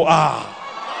who you are.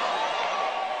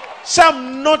 Say,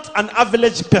 I'm not an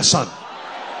average person.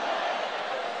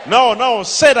 No,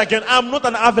 say it again. I'm not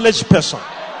an average person.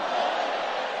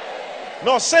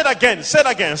 No, say it again. Say it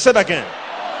again. Say it again.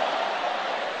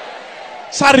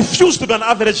 So I refuse to be an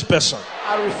average person.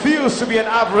 I refuse to be an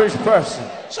average person.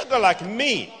 So they're like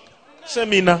me. Say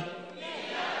Mina.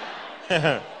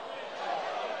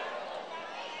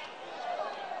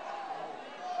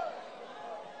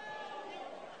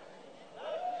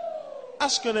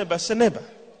 Ask your neighbor. Say neighbor.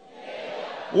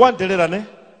 One day,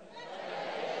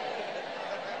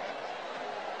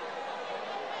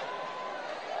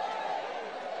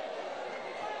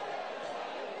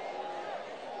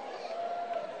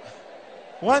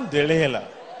 one Delilah.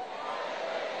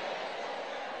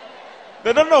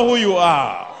 They don't know who you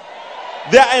are.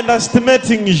 They are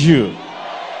underestimating you.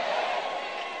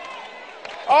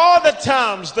 All the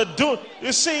times they do,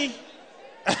 you see,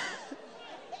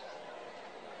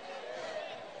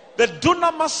 the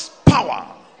dunamis power,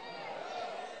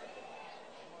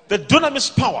 the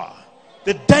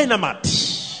dynamite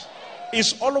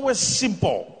is always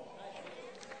simple.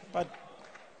 But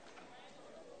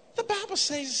the Bible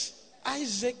says,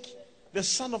 Isaac, the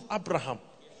son of Abraham,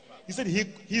 he said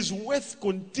his wealth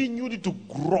continued to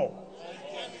grow.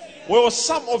 Well,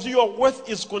 some of your wealth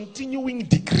is continuing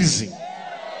decreasing.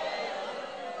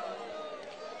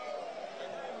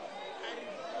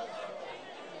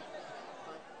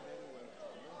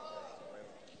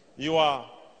 You are,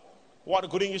 what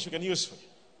good English you can use for you?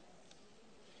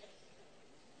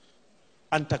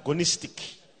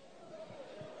 Antagonistic.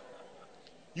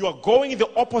 You are going in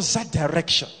the opposite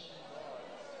direction.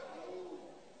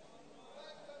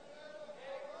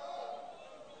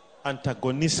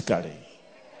 Antagonistically.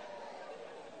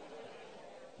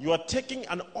 You are taking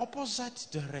an opposite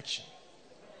direction.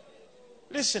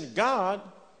 Listen, God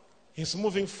is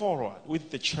moving forward with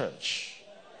the church.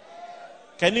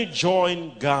 Can you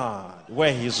join God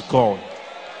where He's going?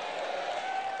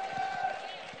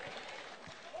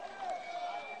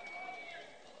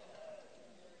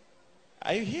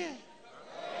 Are you here?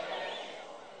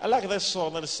 I like that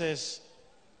song that says,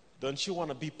 don't you want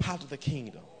to be part of the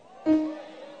kingdom?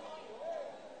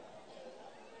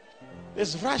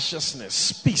 There's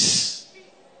righteousness, peace,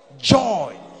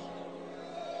 joy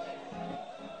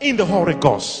in the Holy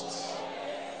Ghost.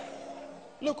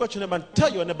 Look at your neighbor and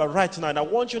tell your neighbor right now, and I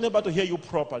want your neighbor to hear you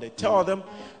properly. Tell them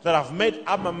that I've made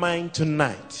up my mind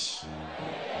tonight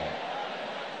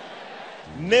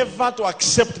never to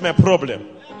accept my problem,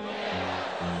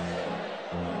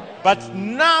 but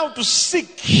now to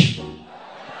seek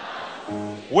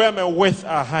where my wealth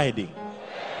are hiding.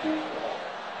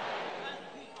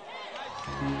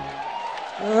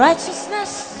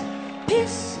 Righteousness,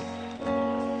 peace,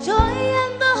 joy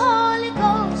in the Holy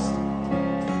Ghost.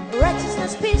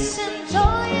 Righteousness, peace, and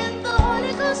joy in the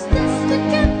Holy Ghost. That's the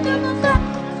kingdom of God.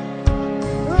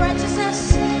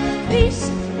 Righteousness, peace,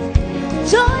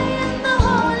 joy in the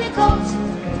Holy Ghost.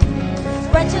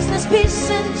 Righteousness, peace,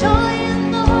 and joy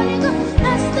in the Holy Ghost.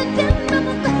 That's the kingdom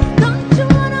of God. Don't you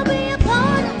want to be a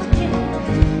part of the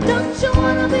kingdom? Don't you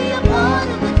want to be a part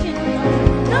of the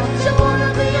kingdom? Don't you want to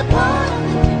be a part of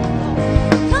the kingdom?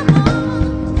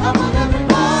 Come on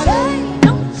everybody. Say,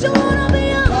 don't you want to be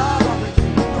a part of the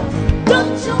kingdom?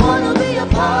 Don't you want to be a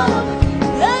part of the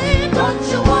kingdom? Hey, don't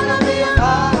you want to be a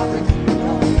part of the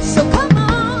kingdom? So come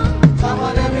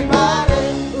on everybody.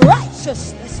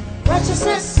 Righteousness,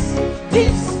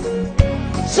 peace,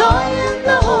 joy in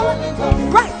the Holy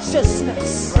Ghost.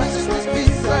 Righteousness,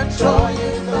 peace, and joy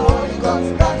in the Holy Ghost.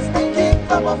 That's the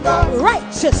kingdom of God.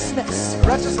 Righteousness,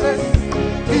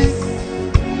 peace,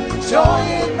 joy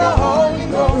in the Holy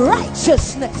Ghost.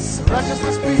 Righteousness,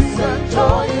 peace, and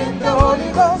joy in the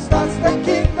Holy Ghost. That's the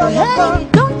kingdom of God. Hey,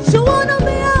 don't you wanna be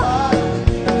a?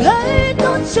 Hey,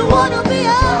 don't you wanna be a?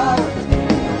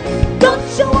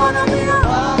 Don't you wanna be a?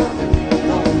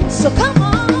 So come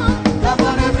on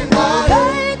everybody.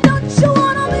 Hey, don't you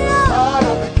wanna be a?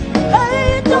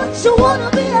 Hey, don't you wanna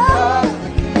be a?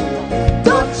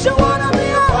 Don't you wanna be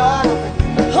a?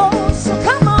 Oh, so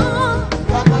come on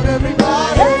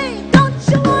everybody. Hey, don't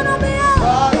you wanna be a?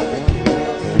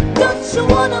 Don't you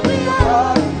wanna be a?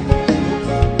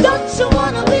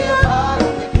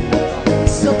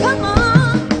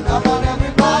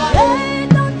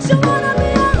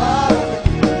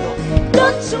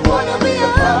 don't you wanna be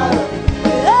a part of it?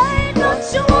 Hey,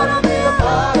 don't you wanna be a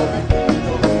part of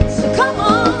it? So come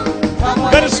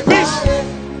on. There is peace.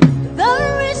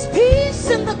 There is peace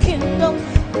in the kingdom.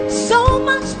 So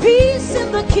much peace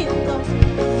in the kingdom.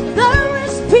 There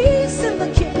is peace in the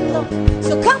kingdom.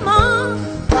 So come on.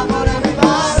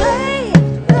 Everybody. Say,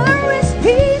 there is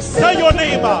peace. Tell your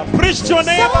neighbor, preach to your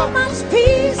neighbor. So much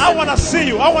peace. I want to see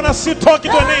you. I want to see you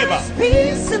talking to a neighbor.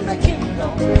 There is peace in the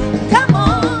kingdom. Come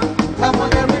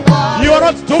on, everybody. You are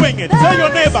not doing it. Tell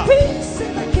your neighbor. There is peace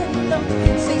in the kingdom.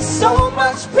 See, so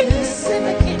much peace in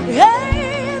the kingdom.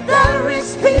 Hey, there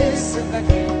is peace in the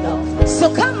kingdom.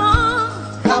 So come on.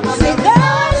 Say,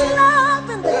 there is love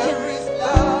in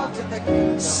the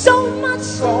kingdom. So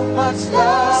much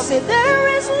love. Say, there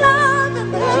is love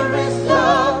in the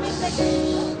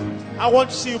kingdom. I want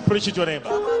to see you preach it to your neighbor.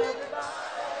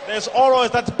 There's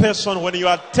always that person when you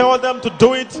are telling them to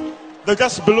do it, they'll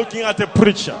just be looking at the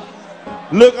preacher,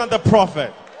 look at the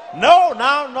prophet. No,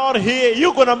 now not here.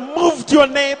 You're gonna move to your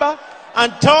neighbor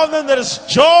and tell them there is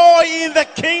joy in the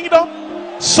kingdom.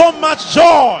 So much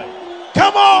joy.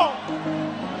 Come on.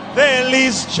 There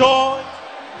is joy.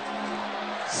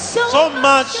 So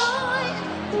much.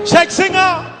 joy. Check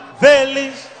singer. There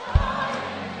is.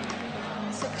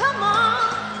 So come on.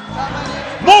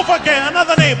 Move again.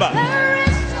 Another neighbor. There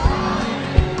is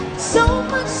joy. So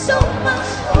much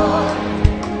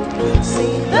joy.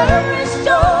 See, there is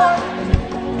joy.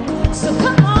 So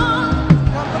come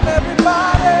on,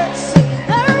 everybody. See,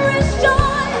 there is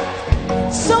joy.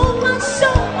 So much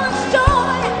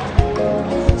joy.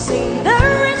 See,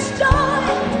 there is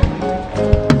joy.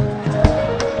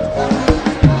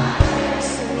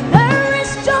 See, there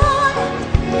is joy.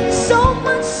 So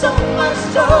much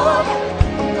joy.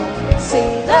 See,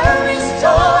 there is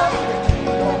joy.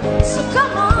 So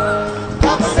come on,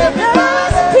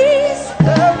 everybody.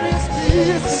 There is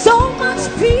peace. So much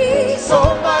peace.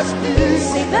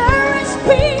 See, there is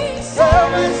peace.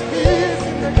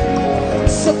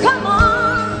 So come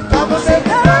on. Say,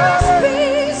 there is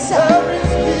peace.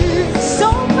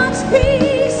 So much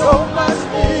peace.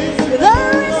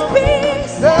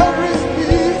 There is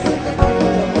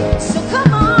peace. So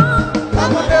come on.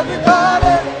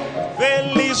 Everybody.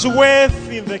 There is wealth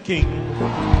in the kingdom.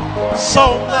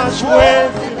 So much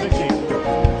wealth in the kingdom.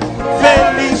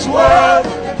 There is wealth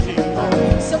in the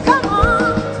kingdom. So come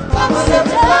on. Say,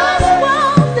 there is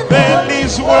wealth in the There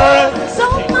is wealth. So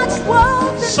much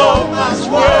wealth in So much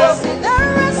wealth. Say,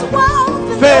 there is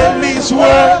wealth in There is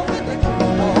wealth.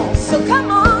 So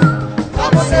come on.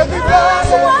 Everybody.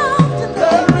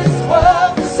 There is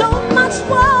wealth in So much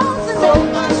wealth in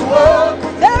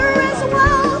There is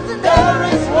wealth in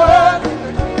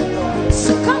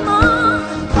So come on.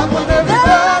 Everybody.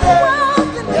 There is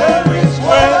wealth in There is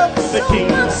wealth in the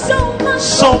kingdom.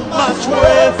 So much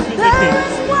wealth in the There kingdom.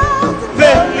 is wealth in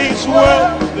There is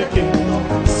wealth in the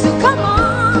kingdom. So come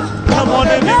on. Come on,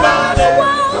 There is everybody.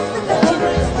 wealth in the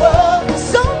kingdom.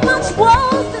 So much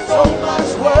wealth in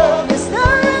Yes,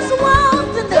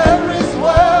 there is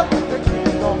wealth in the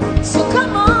kingdom. So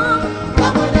come on.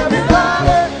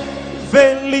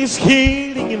 There is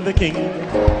healing in the kingdom.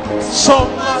 So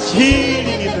much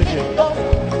healing in the kingdom.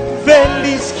 There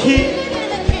is healing.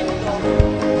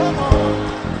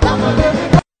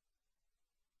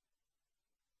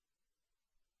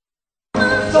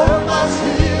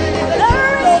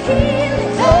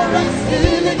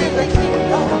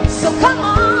 So come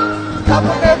on.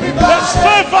 There's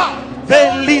favor.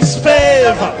 There is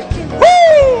favor.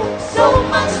 So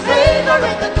much favor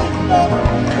in the kingdom.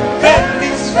 There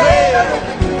is favor.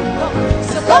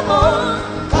 So come on.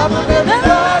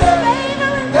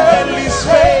 There is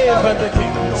favor in the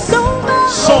kingdom. So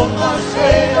much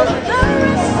favor. There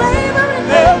is favor in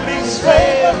the There is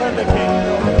favor in the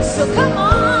kingdom. So come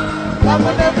on.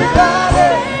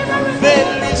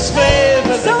 There is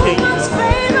favor in the So much kingdom.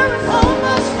 favor and so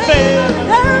much Favor.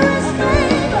 There is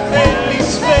favor. There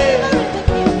is favor.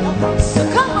 So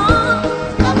come on.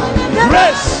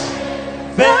 Grace.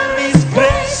 There is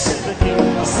grace in the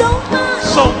kingdom. So much.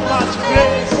 So much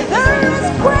grace. There is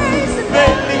grace in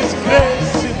There is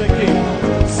grace in the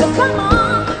kingdom. So come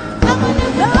on.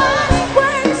 There is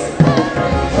grace.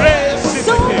 Grace in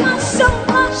So the kingdom. much, so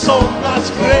much. So much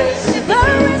grace.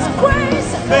 There is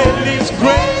grace. There is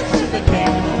grace in the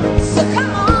kingdom. So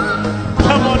come on.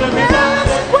 Come on, There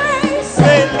everybody. is grace.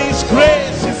 There is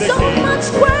grace in the So kingdom. much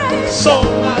grace. So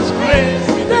much grace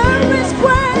in the There kingdom. is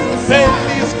grace. There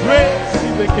is grace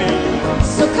in the kingdom.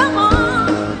 So come on.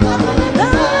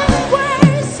 There is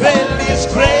grace. There is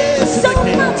grace in So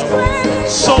the much kingdom.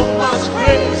 grace. So much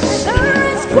grace. There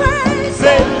is grace.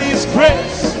 There is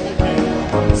grace in the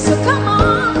kingdom. So come on.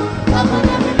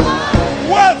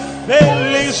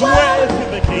 is wealth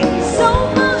in the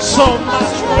kingdom. So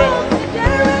much wealth.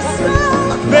 There is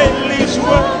wealth. There is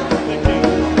wealth in the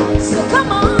kingdom. So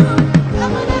come on. There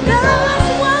is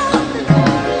wealth.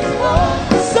 There is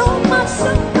wealth. So much,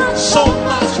 so much, So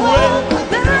much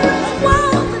wealth. there is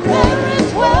wealth. There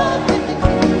is wealth in the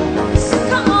kingdom. So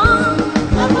come on.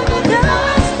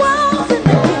 There is wealth.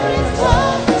 There is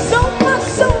wealth. So much,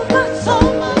 so much, so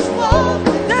much wealth.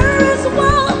 There is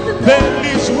wealth. There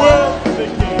is wealth in the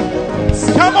kingdom.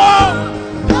 Come on.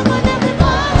 Come on,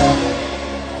 everybody.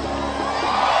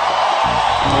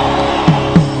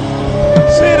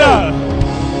 Sit down.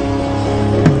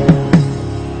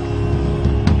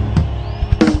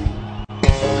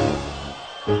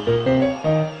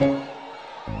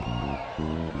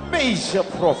 Major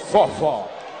Profofo.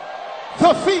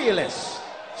 The fearless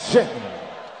general.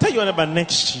 Tell your neighbor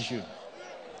next to you.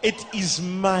 It is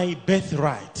my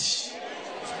birthright. It's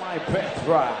my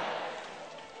birthright.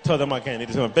 Tell them again.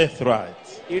 It is my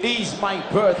birthright. It is my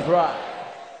birthright.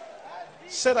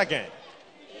 Say it again.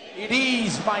 It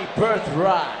is my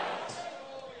birthright.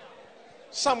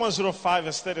 Psalm 105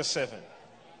 verse 37.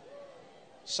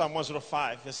 Psalm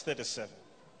 105 verse 37.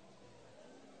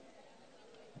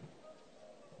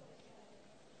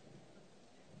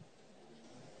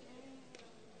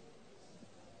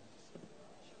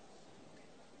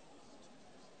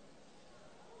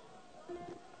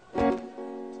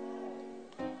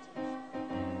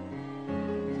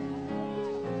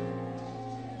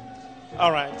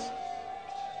 All right.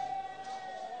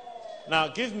 Now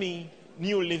give me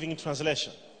New Living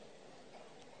Translation.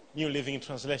 New Living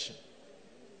Translation.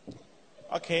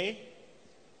 Okay.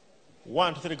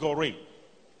 1, 2, 3, go read.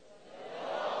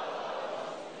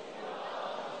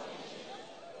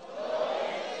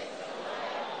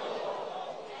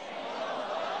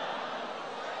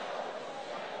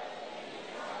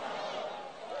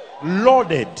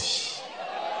 Loaded.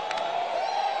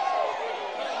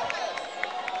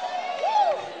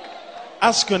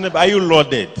 Ask your neighbor, are you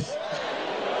loaded?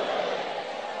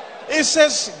 It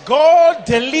says, God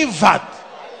delivered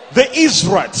the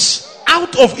Israelites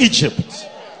out of Egypt,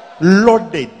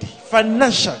 loaded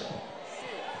financially.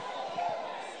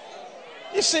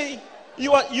 You see,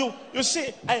 you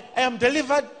see, I am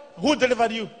delivered. Who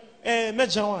delivered you?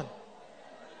 Major one.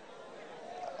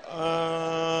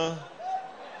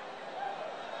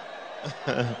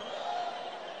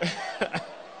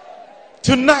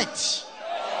 Tonight,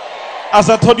 as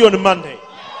I told you on Monday,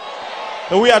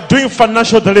 that we are doing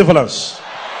financial deliverance.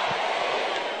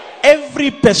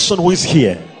 Every person who is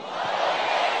here,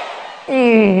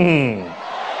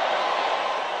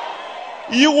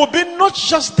 you will be not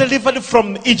just delivered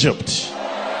from Egypt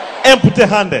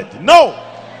empty-handed. No,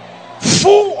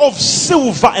 full of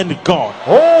silver and gold.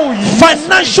 Oh, yes.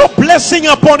 Financial blessing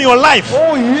upon your life.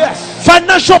 Oh, yes.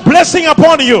 Financial blessing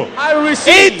upon you. I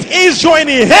receive. It is your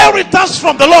inheritance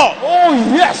from the Lord. Oh,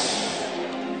 yes.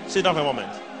 Sit down for a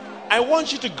moment. I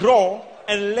want you to grow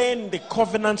and learn the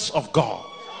covenants of God.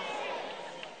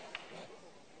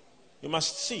 You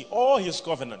must see all his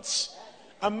covenants.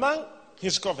 Among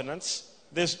his covenants,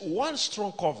 there's one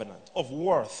strong covenant of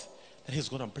worth that he's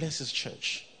going to bless his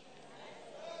church.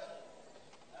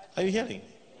 Are you hearing me?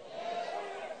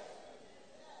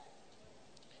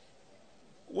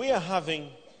 We are having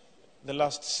the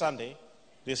last Sunday,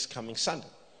 this coming Sunday,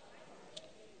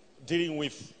 dealing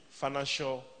with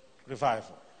financial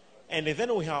revival. And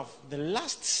then we have the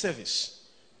last service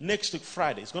next week,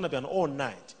 Friday. It's going to be an all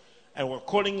night. And we're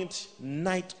calling it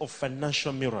Night of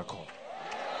Financial Miracle.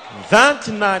 That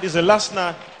night is the last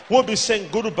night. We'll be saying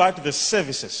goodbye to the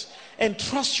services. And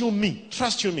trust you me,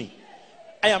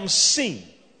 I am seeing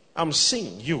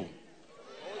you.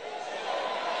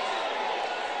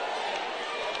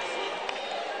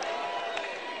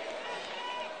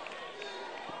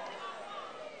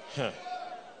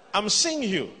 I'm seeing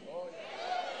you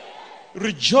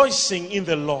rejoicing in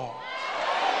the Lord.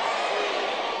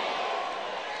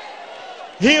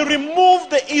 He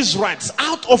removed the Israelites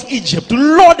out of Egypt,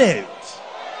 loaded.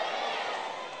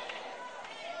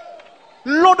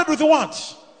 Loaded with what?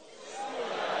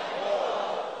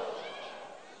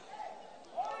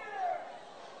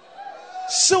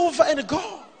 Silver and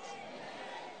gold.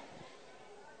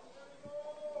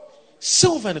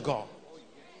 Silver and gold.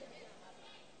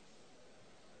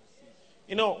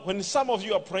 You know, when some of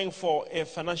you are praying for a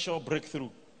financial breakthrough,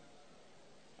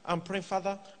 I'm praying,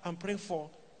 Father, I'm praying for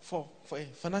a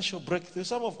financial breakthrough.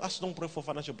 Some of us don't pray for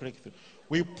financial breakthrough.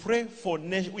 We pray for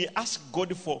we ask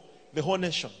God for the whole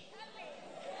nation.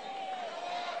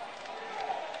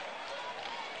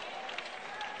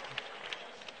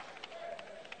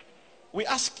 We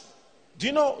ask, do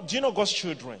you know God's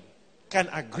children can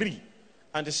agree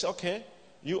And they say, okay,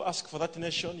 you ask for that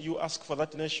nation, you ask for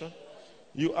that nation,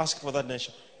 you ask for that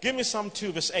nation. Give me Psalm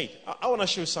 2 verse 8. I want to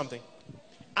show you something.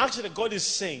 Actually, God is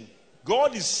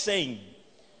saying,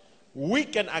 we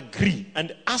can agree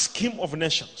and ask him of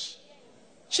nations.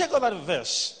 Check out that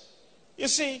verse. You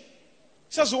see, it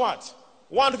says what?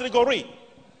 1, 2, 3, go read.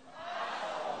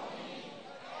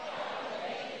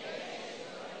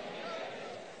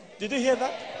 Did you hear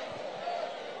that?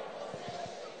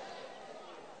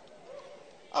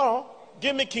 Oh,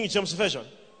 give me King James Version.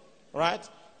 Right?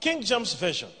 King James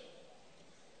Version.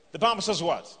 The Bible says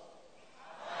what?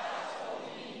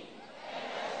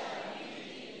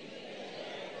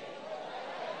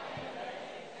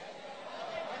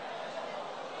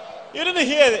 You didn't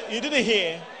hear it. You didn't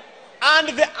hear. And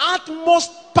the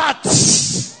utmost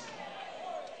parts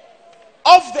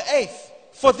of the earth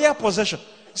for their possession.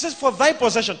 It says for thy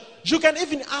possession. You can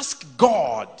even ask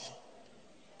God.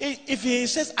 If he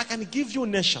says, I can give you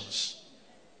nations.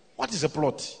 What is a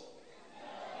plot?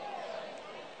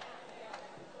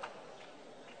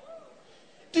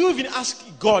 Do you even ask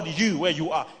God, you, where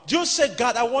you are? Do you say,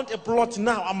 God, I want a plot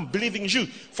now. I'm believing you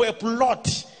for a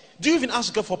plot. Do you even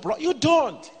ask God for a plot? You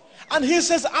don't. And he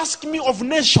says, ask me of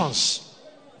nations.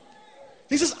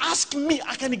 He says, ask me,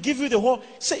 I can give you the whole.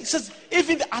 He says,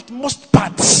 even the utmost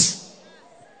parts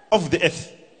of the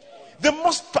earth. The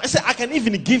most part, he said, I can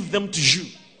even give them to you.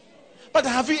 But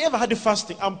have you ever had a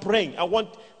fasting? I'm praying. I want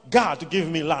God to give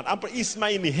me land. It's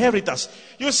my inheritance.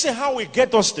 You see how we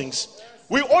get those things?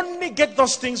 We only get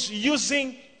those things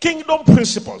using kingdom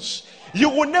principles. You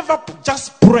will never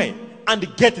just pray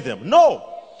and get them. No.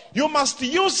 You must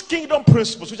use kingdom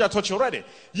principles, which I taught you already.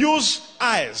 Use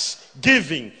eyes,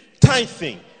 giving,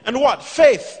 tithing, and what?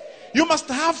 Faith. You must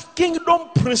have kingdom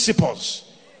principles.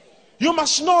 You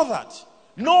must know that.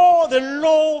 Know the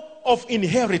law of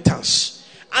inheritance.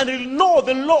 And know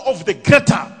the law of the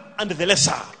greater and the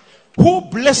lesser. Who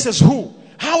blesses who?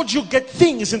 How do you get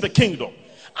things in the kingdom?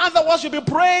 Otherwise, you'll be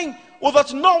praying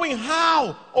without knowing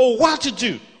how or what to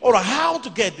do or how to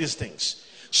get these things.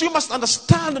 So you must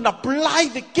understand and apply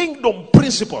the kingdom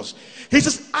principles. He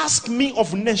says, ask me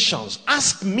of nations.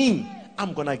 Ask me.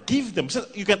 I'm going to give them. He says,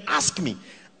 you can ask me.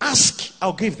 Ask,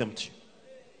 I'll give them to you.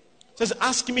 He says,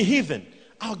 ask me heathen.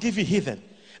 I'll give you heathen.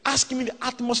 Ask me the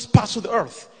utmost parts of the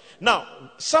earth. Now,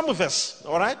 some verse,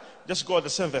 all right? Just go at the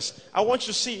same verse. I want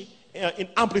you to see in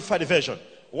Amplified Version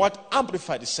what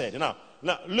Amplified is said. Now,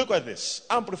 look at this.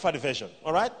 Amplified Version,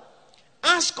 all right?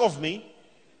 Ask of me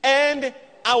and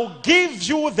I'll give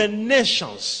you the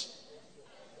nations.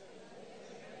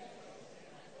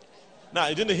 Now,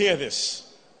 you didn't hear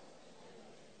this.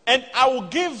 And I will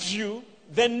give you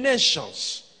the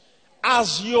nations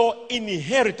as your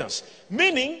inheritance.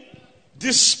 Meaning,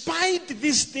 despite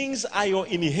these things are your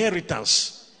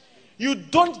inheritance, you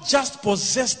don't just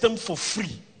possess them for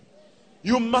free.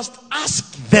 You must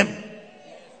ask them.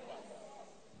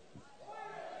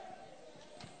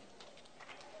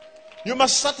 You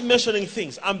must start mentioning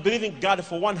things. I'm believing God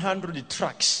for 100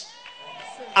 trucks.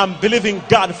 I'm believing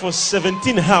God for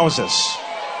 17 houses.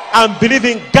 I'm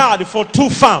believing God for 2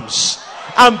 farms.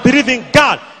 I'm believing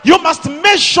God. You must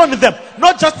mention them.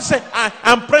 Not just say,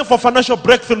 I'm praying for financial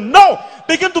breakthrough. No.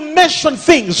 Begin to mention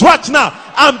things. Right now,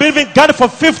 I'm believing God for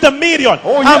 50 million.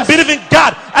 Oh, yes. I'm believing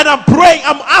God. And I'm praying,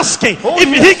 I'm asking.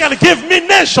 If He can give me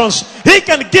nations, He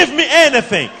can give me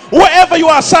anything. Wherever you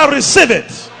are, shall receive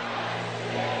it.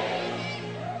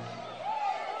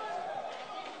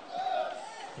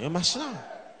 You must know.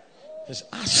 Just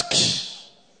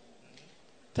ask.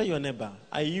 Tell your neighbor,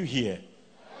 are you here?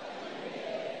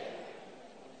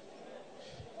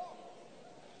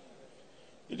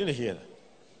 You didn't hear that.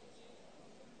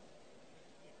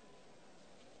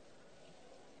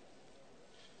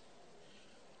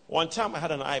 One time I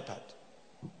had an iPad.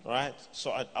 All right?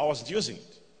 So I was using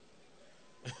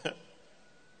it.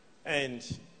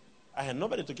 And I had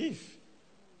nobody to give.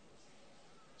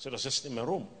 So it was just in my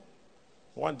room.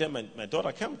 One day my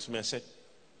daughter came to me and said,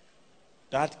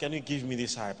 Dad, can you give me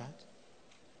this iPad?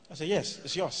 I said, yes,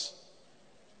 it's yours.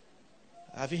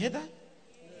 Have you heard that?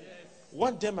 Yes.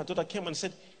 One day my daughter came and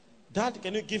said, Dad,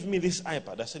 can you give me this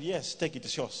iPad? I said, yes, take it,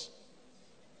 it's yours.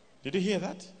 Did you hear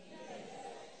that? Yes.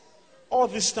 All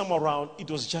this time around, it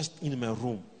was just in my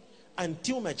room.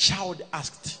 Until my child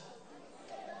asked.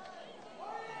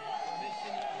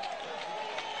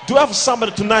 Do I have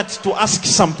somebody tonight to ask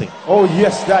something? Oh,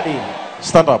 yes, Daddy.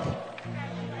 Stand up.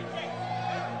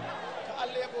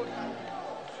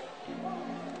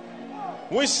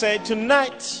 We say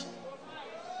tonight,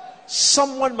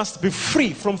 someone must be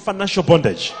free from financial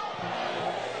bondage.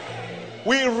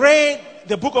 We read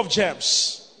the book of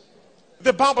James.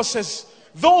 The Bible says,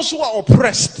 those who are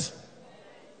oppressed,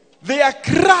 their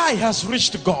cry has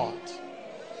reached God.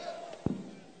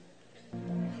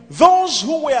 Those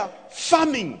who were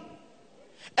farming,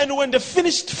 and when they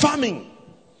finished farming,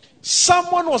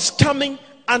 someone was coming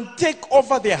and take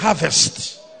over their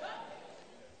harvest.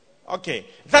 Okay,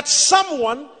 that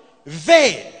someone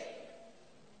there,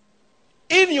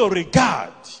 in your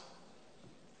regard,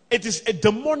 it is a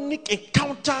demonic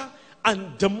encounter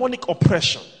and demonic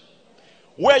oppression,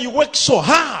 where you work so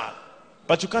hard,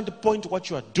 but you can't point what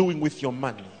you are doing with your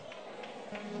money.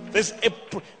 There's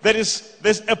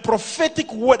a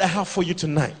prophetic word I have for you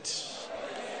tonight.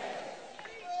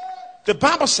 The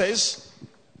Bible says,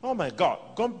 oh my God,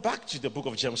 go back to the book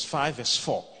of James 5 verse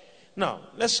 4. Now,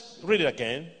 let's read it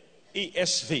again.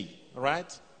 ESV,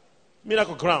 right?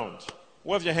 Miracle ground.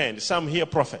 Wave your hand. Some here,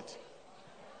 prophet.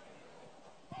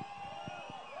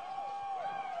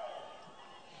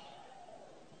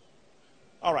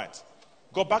 All right.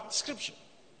 Go back to scripture.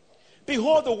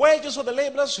 Behold, the wages of the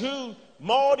laborers who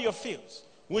mowed your fields,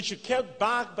 which you kept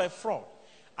back by fraud,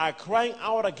 are crying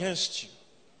out against you.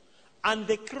 And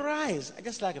the cries, I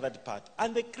just like that part,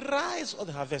 and the cries of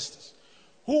the harvesters,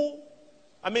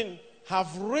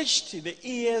 have reached the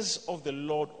ears of the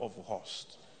Lord of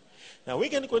hosts. Now we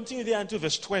can continue there until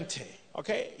verse 20.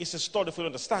 Okay? It's a story if we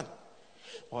understand.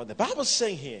 What the Bible is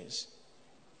saying here is,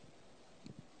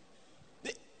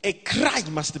 a cry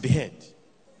must be heard.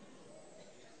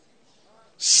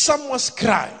 Someone's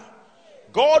cry.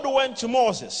 God went to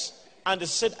Moses and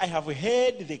said, I have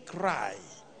heard the cry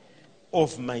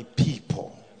of my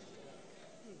people.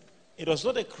 It was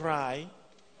not a cry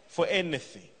for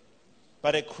anything,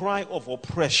 but a cry of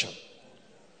oppression,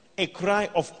 a cry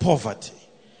of poverty,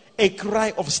 a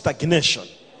cry of stagnation,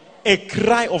 a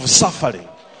cry of suffering.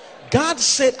 God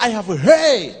said, I have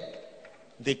heard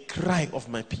the cry of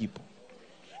my people.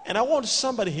 And I want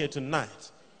somebody here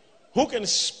tonight who can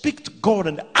speak to God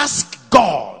and ask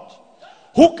God,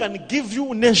 who can give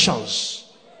you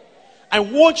nations. I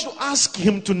want you to ask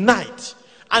him tonight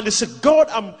and say, God,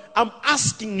 I'm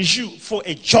asking you for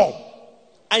a job.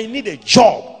 I need a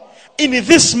job. In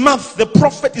this month, the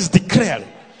prophet is declaring,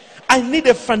 I need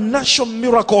a financial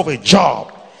miracle of a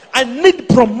job. I need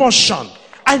promotion.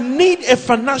 I need a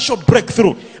financial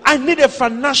breakthrough. I need a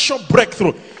financial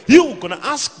breakthrough. You're going to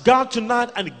ask God tonight,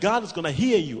 and God is going to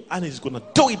hear you, and he's going to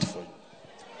do it for you.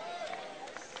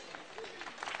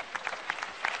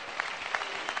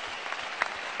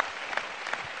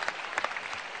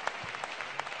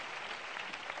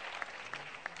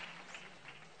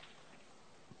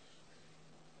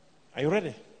 Are you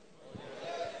ready?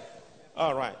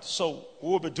 All right. So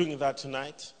we'll be doing that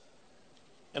tonight.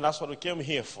 And that's what we came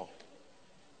here for.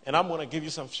 And I'm going to give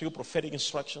you some few prophetic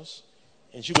instructions.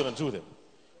 And you're going to do them.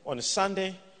 On a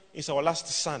Sunday, it's our last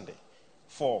Sunday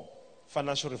for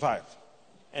financial revival.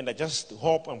 And I just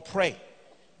hope and pray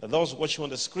that those watching on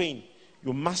the screen,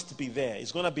 you must be there.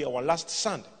 It's going to be our last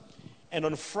Sunday. And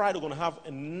on Friday, we're going to have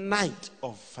a night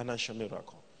of financial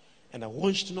miracle. And I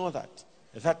want you to know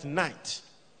that night,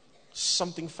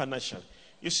 something financial.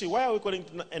 You see, why are we calling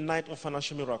it a night of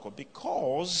financial miracle?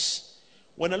 Because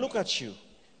when I look at you,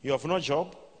 you have no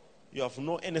job, you have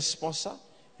no any sponsor,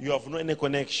 you have no any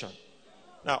connection.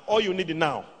 Now, all you need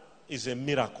now is a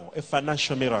miracle, a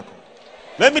financial miracle.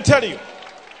 Let me tell you,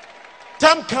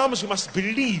 time comes you must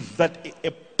believe that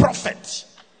a prophet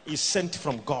is sent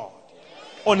from God.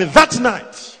 On that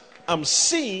night, I'm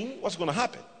seeing what's going to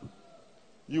happen.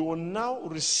 You will now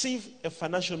receive a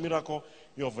financial miracle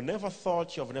you have never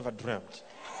thought, you have never dreamt.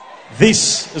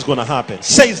 This is going to happen,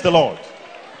 says the Lord.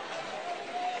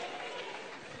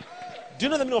 Do you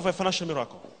know the meaning of a financial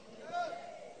miracle?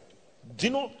 Do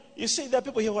you know? You see, there are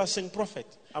people here who are saying, prophet,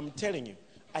 I'm telling you,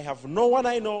 I have no one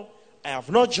I know, I have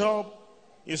no job.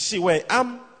 You see where I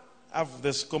am, I have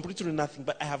this completely nothing,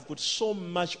 but I have got so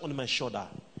much on my shoulder.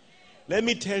 Let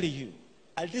me tell you,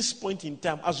 at this point in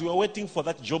time, as we are waiting for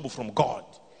that job from God,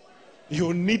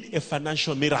 you need a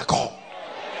financial miracle.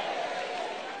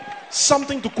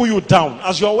 Something to cool you down.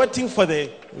 As you are waiting for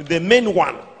the main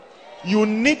one, you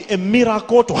need a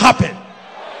miracle to happen.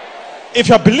 If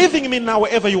you are believing me now,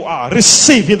 wherever you are,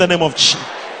 receive in the name of Jesus.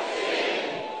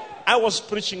 I was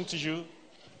preaching to you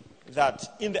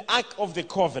that in the Ark of the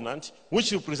Covenant,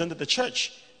 which represented the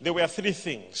church, there were three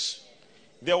things.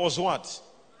 There was what?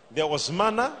 There was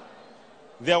manna,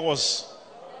 there was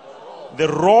the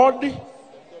rod,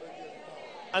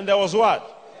 and there was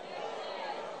what?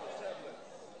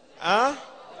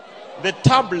 The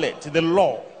tablet, the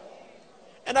law.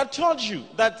 And I told you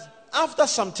that after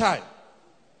some time,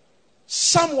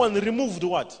 someone removed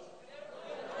what?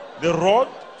 The rod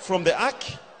from the ark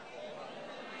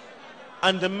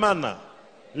and the manna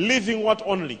Living what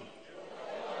only?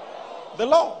 The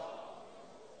law.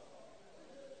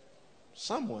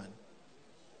 Someone.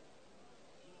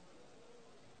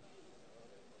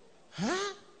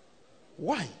 Huh?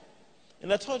 Why?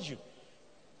 And I told you,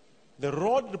 the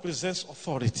rod represents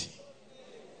authority.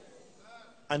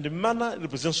 And the manna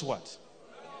represents what?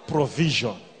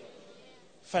 Provision.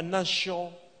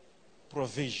 Financial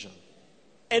provision.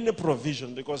 Any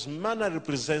provision, because manna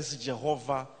represents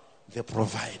Jehovah the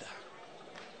provider.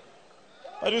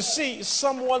 But you see,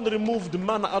 someone removed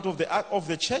manna out of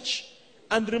the church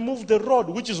and removed the rod,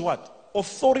 which is what?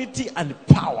 Authority and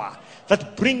power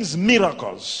that brings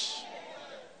miracles.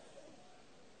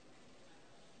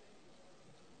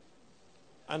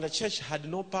 And the church had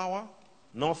no power,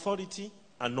 no authority,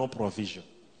 and no provision.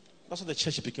 That's why the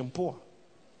church became poor.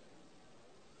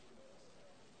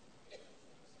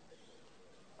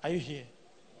 Are you here?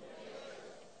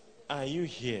 Are you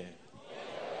here?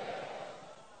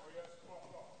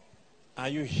 Are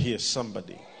you here,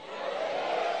 somebody?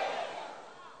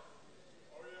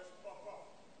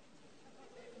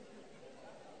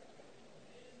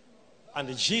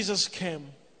 And Jesus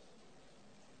came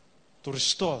to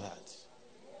restore that.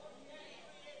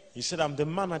 He said, I'm the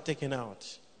manna taken out.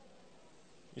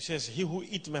 He says, he who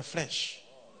eats my flesh.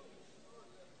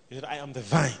 He said, I am the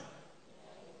vine.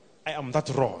 I am that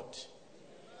rod.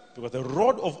 Because the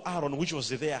rod of Aaron, which was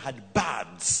there, had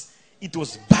buds. It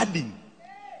was budding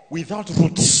without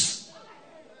roots.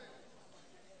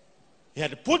 He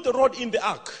had put the rod in the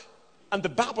ark. And the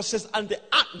Bible says, and the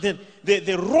ark,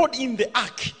 the rod in the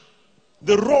ark,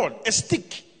 the rod, a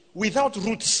stick without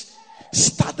roots,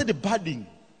 started budding.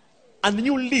 And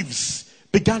new leaves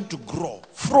began to grow,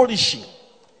 flourishing.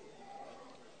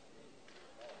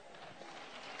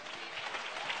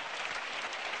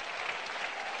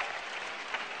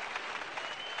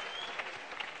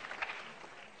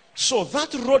 So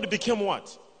that rod became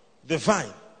what? The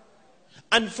vine.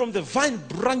 And from the vine,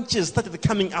 branches started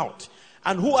coming out.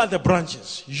 And who are the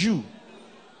branches? You.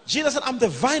 Jesus said, I'm the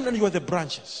vine and you are the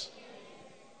branches.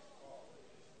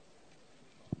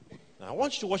 Now I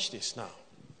want you to watch this now.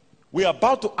 We are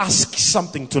about to ask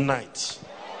something tonight.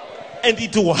 And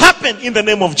it will happen in the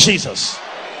name of Jesus.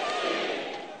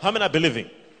 How many are believing?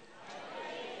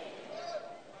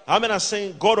 How many are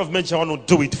saying, God of Major, I want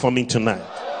to do it for me tonight?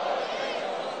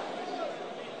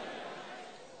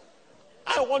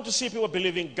 I want to see people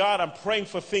believing, God, I'm praying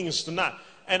for things tonight.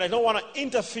 And I don't want to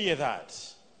interfere that.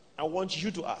 I want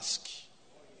you to ask.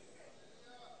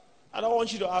 I don't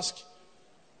want you to ask.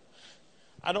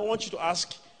 I don't want you to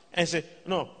ask and say,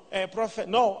 no, prophet,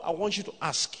 no, I want you to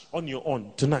ask on your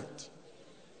own tonight.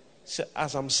 Say,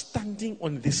 as I'm standing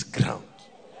on this ground,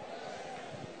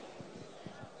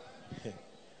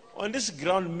 on this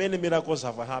ground, many miracles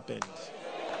have happened.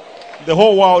 The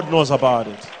whole world knows about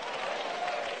it.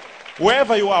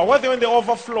 Wherever you are, whether you're in the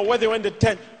overflow, whether you're in the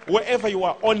tent, wherever you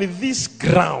are, on this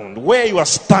ground, where you are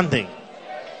standing,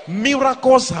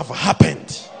 miracles have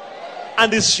happened.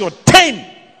 And it's your turn,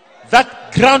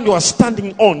 that ground you are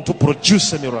standing on, to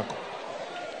produce a miracle.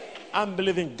 I'm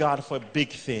believing God for big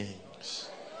things.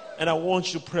 And I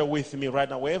want you to pray with me right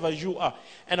now, wherever you are.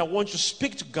 And I want you to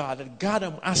speak to God. And God,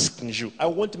 I'm asking you. I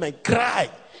want my cry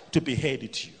to be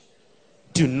heard to you.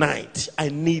 Tonight, I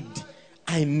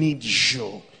need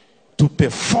you to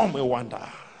perform a wonder.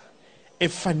 A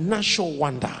financial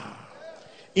wonder.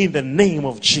 In the name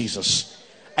of Jesus.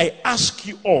 I ask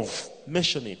you of,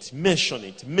 mention it.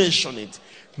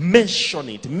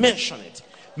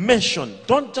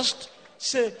 Don't just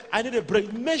say, I need a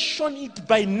break. Mention it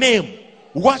by name.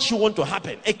 What you want to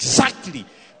happen. Exactly.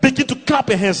 Begin to clap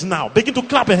your hands now. Begin to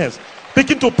clap your hands.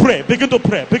 Begin to pray. Begin to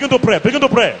pray. Pray.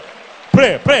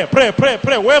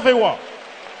 Wherever you are.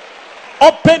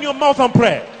 Open your mouth and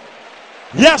pray.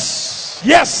 Yes.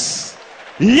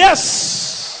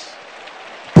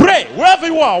 Pray. Wherever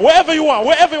you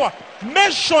are.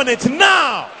 Mention it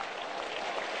now.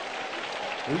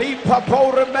 Lipa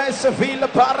pore mese vila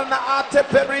parana ate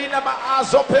perina ma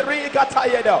azo periga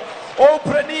tayedo. O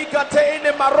preniga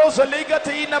tene marosa liga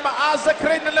tina ma aza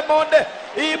krene le monde.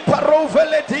 I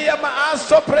parovele dia ma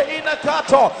aso preina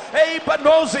kato. E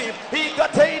panozi I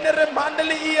gatene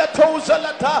remandeli I atoza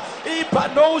lata. I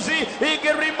panozi I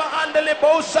gerima andele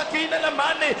bosa kine le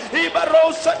mani. I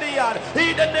barosa diar.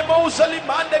 I de nemosa li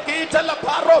mande gita la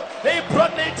paro. I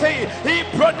proniti.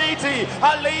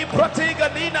 Ali protiga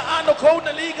nina ano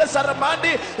kona liga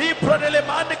saramandi. I pronele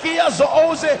mande kia zo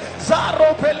oze.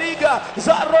 Zaro peliga.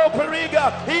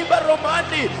 Iba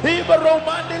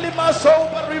romandi lima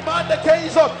soba rimanda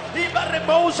keizo. Iba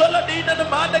remosa ladina the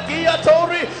manda gia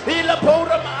tori. Ila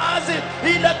pora maazi.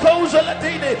 Ila koza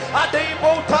ladini. Ade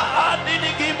mota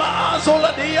adini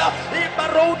Azoladia,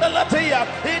 Imaroda Latia,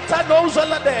 Itanoza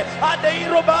Lade, Ade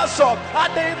Robaso,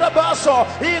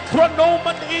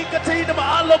 Ikronoman Igatina,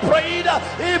 Alo Praida,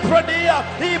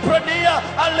 Iprania,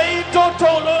 Aleito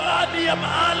Tolo, Adiam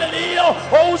Alalio,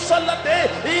 O Salade,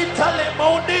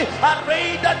 Italemondi,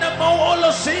 Areda Namo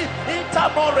Olosi,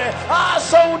 Itamore,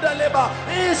 Asoda Leba,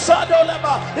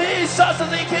 Isadoleba,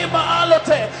 Isazikima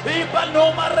Alote,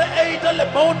 Ipanoma Reida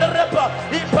Lemonda Repa,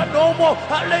 Ipanomo,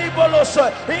 Alebolos,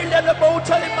 Ilanabo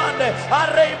Talimande,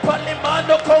 Are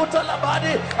Palimando Kota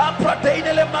Labadi,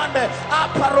 Apradene Lemande,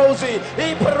 Aparosi,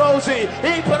 Iperosi,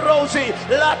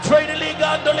 La Trade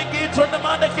Ligando Ligitro, the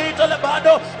Mandakita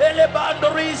Lebado,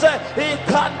 Elebando Rize,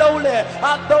 Icandole,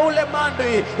 Andole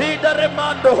Mandi, Ida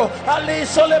Remando, Ali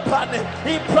Solepane,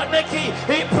 Ipraneki,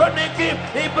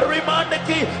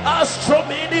 Ibrimandeki,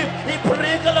 Astromini,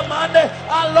 Iprigalamande,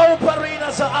 Alo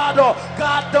Parina Saado,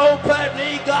 Gado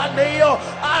Perniga Neo,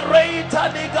 Areita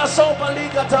Niga Sopa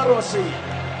Liga Tarosi.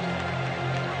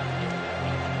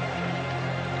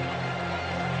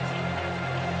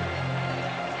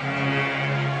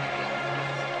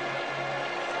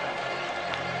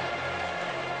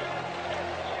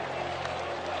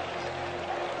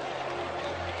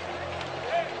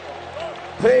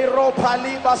 Pero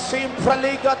paliba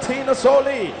simpraliga tina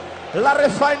soli. La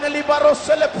refine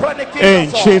libarosse le praniki.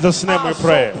 In Jesus' name we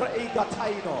pray.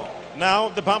 Now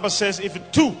the Bible says, if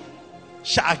two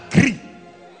shall agree,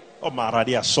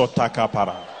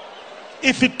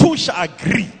 if two shall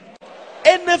agree,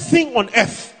 anything on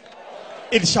earth,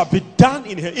 it shall be done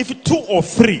in heaven. If two or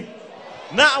three.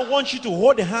 Now I want you to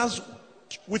hold the hands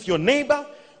with your neighbor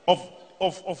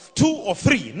of two or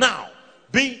three. Now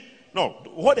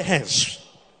hold the hands.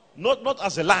 Not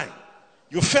as a line.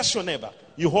 You face your neighbor,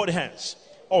 you hold hands.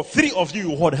 Or three of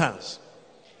you hold hands.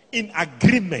 In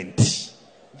agreement.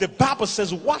 The Bible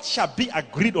says, what shall be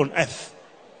agreed on earth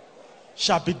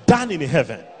shall be done in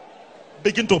heaven.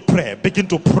 Begin to pray.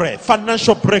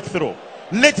 Financial breakthrough.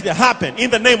 Let it happen in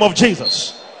the name of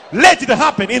Jesus. Let it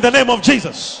happen in the name of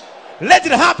Jesus. Let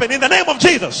it happen in the name of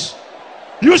Jesus.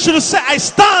 You should say, I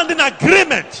stand in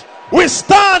agreement. We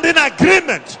stand in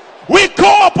agreement. We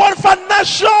call upon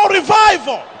financial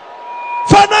revival.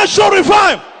 Financial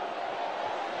revival.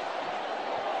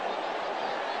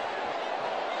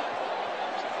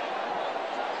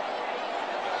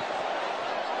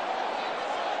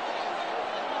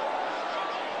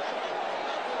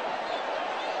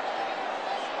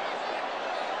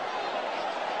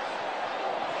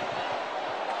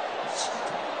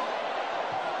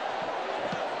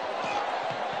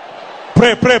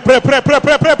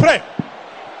 Pray.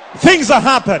 Things are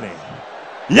happening.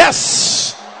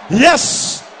 Yes.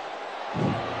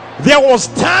 There was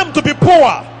time to be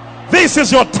poor. This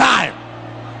is your time.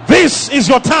 This is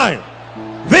your time.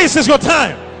 This is your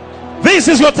time. This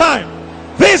is your time.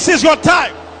 This is your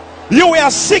time. You were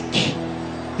sick.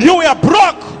 You were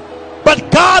broke.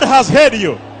 But God has heard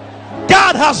you.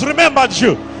 God has remembered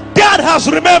you. God has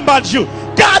remembered you.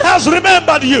 God has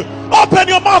remembered you. Open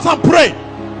your mouth and pray.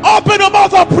 Open your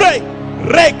mouth and pray.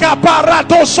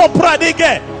 Recaparato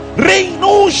sopradige.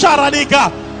 Reinu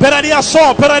sharadiga. Peradia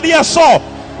so.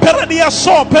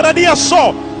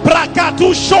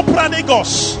 Prakatu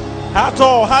sopranigos.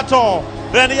 Hato.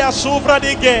 Renia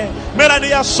suvradige.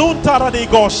 Merania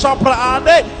suntaradigo.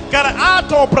 Sapraade.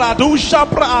 Garato pradusha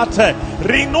praate.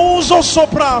 Rinuzo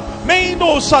sopra.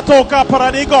 Meno satoka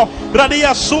paradigo.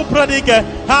 Radia supradige.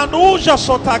 Hanuja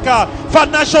sotaka.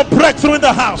 Financial breakthrough in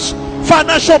the house.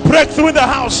 Financial breakthrough in the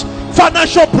house.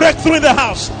 Financial breakthrough in the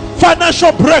house.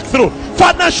 Financial breakthrough.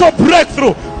 Financial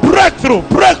breakthrough.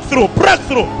 Breakthrough.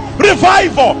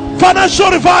 Revival.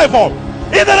 Financial revival.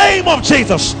 In the name of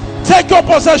Jesus. Take your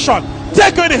possession.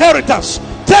 Take your inheritance.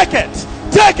 Take it.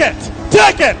 Take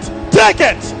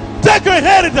your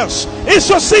inheritance. It's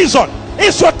your season.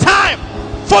 It's your time.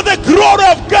 For the glory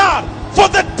of God. For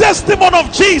the testimony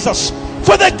of Jesus.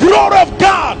 For the glory of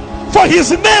God. For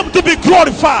his name to be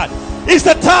glorified. It's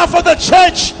the time for the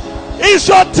church. It's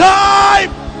your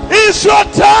time. It's your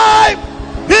time.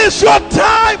 It's your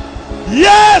time.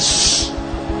 Yes.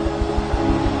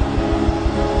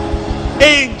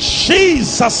 In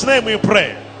Jesus' name we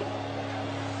pray.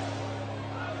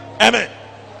 Amen.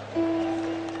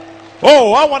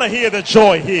 Oh, I want to hear the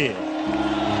joy here.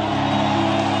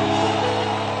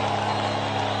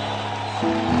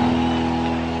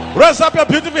 Raise up your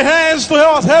beautiful hands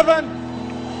towards heaven.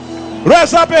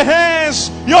 Raise up your hands,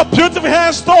 your beautiful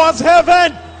hands towards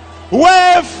heaven.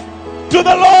 Wave to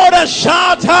the Lord and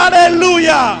shout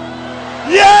hallelujah.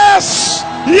 Yes.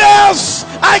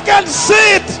 I can see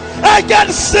it. I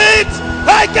can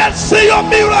see your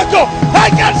miracle. I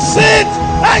can see it.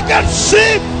 can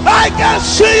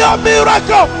see your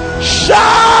miracle.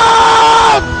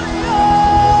 Shout!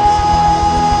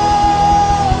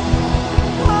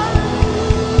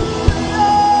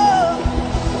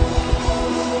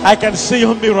 I can see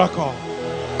your miracle.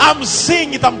 I'm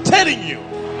seeing it. I'm telling you.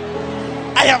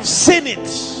 I have seen it.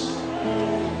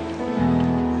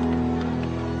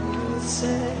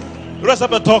 Raise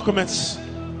up the documents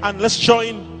and let's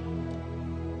join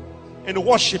in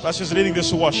worship as she's leading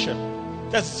this worship.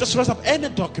 Just raise up any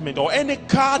document or any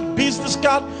card, business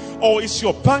card, or it's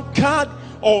your bank card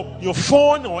or your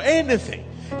phone or anything.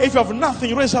 If you have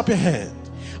nothing, raise up your hand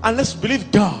and let's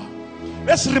believe God.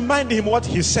 Let's remind him what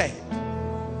he said.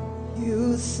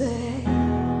 You say,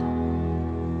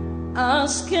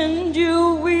 ask and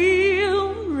you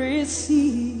will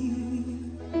receive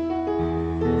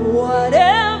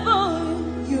whatever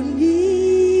you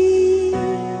need.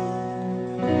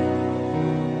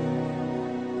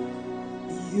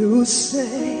 You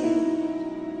say,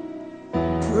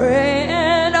 pray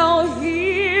and I'll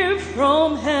hear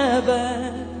from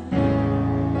heaven,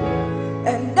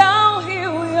 and I'll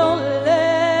heal your land.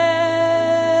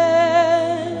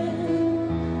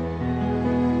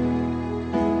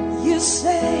 You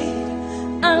say,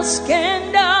 ask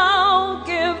and I'll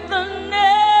give the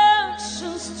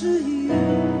nations to you.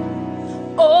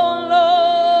 Oh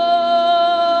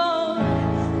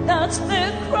Lord, that's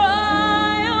the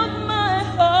cry of my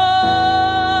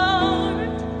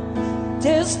heart.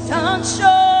 Distant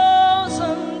shores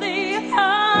on the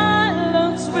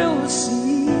islands will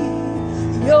see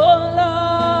your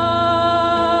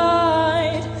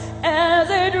light as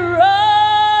it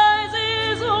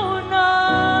rises on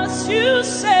us. You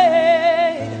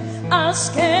say,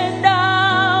 ask and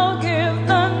I'll give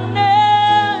the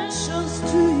nations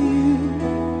to you.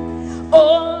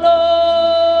 Oh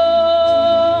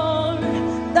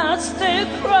Lord, that's the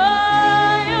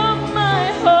cry of my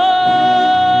heart.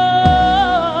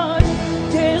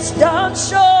 Distant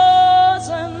shores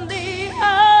and the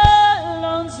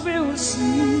islands will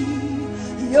see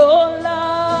your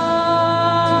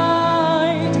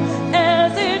light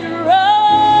as it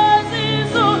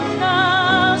rises on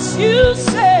us. You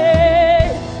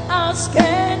say, ask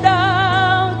and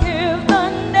I'll give the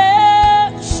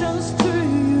nations to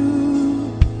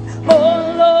you.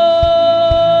 Oh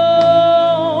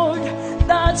Lord,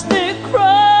 that's the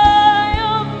cry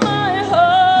of my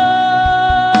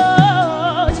heart.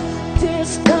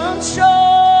 Distant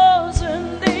shores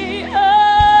and the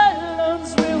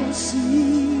islands will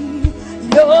see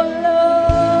your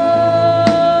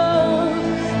love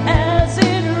as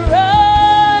it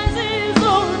rises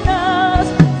on us.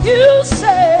 You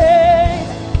say,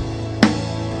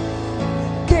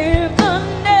 give the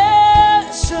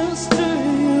nations to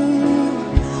you.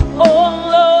 Oh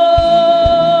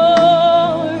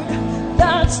Lord,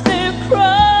 that's the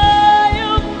cry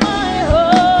of my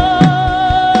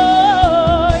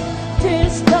heart.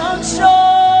 Distant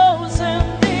shores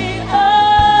and the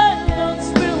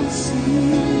islands will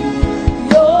see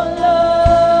your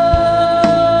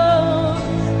love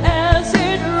as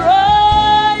it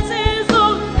rises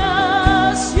on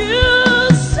us. You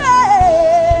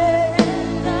say,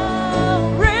 now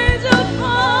raise your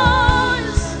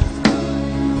voice.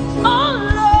 Oh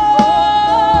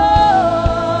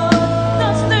Lord,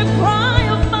 that's the cry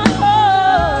of my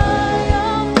heart.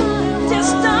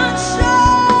 Distant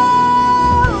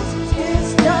shores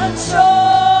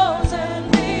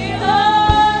and the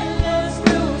islands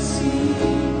will see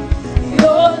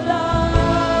your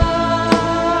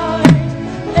light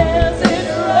as it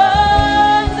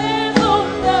rises on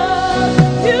us.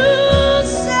 You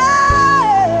say,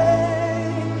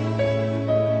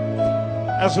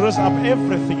 Let's raise up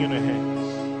everything in your hands.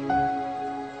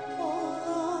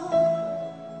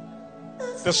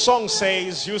 The song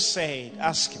says, you say,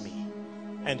 ask me,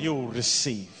 and you will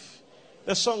receive.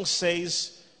 The song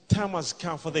says, time has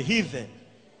come for the heathen,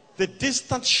 the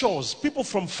distant shores, people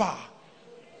from far,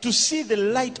 to see the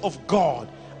light of God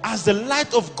as the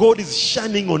light of God is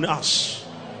shining on us.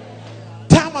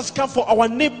 Time has come for our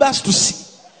neighbors to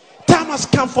see. Time has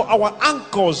come for our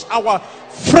uncles, our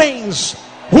friends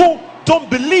who don't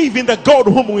believe in the God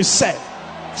whom we serve,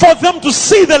 for them to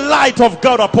see the light of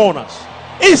God upon us.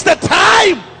 It's the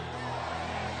time.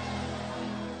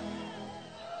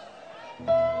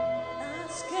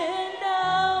 ask and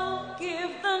I'll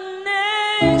give the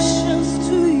nations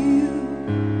to you.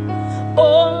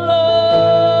 Oh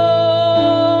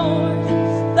Lord,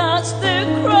 that's the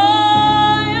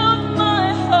cry of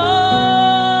my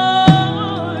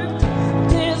heart.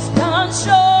 Distant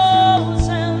shores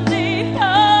and the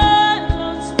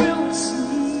islands will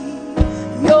see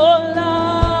your light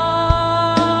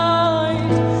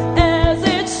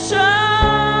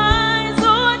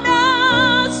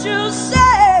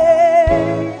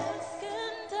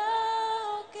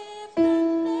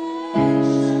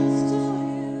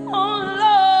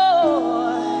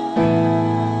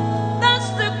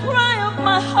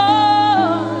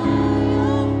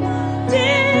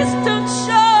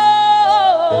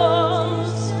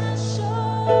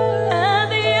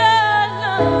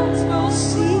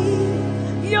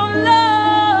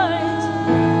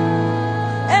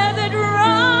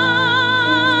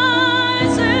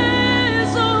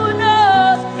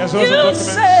those you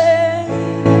documents. say.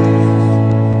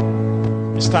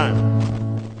 It's time.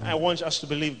 I want us to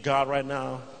believe God right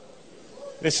now.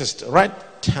 This is the right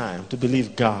time to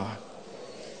believe God.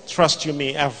 Trust you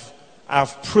me,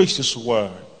 I've preached this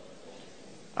word.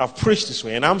 I've preached this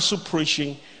way, and I'm still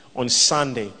preaching on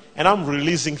Sunday, and I'm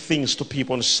releasing things to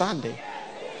people on Sunday.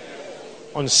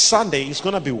 On Sunday, it's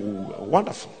going to be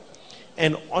wonderful.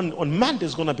 And on Monday,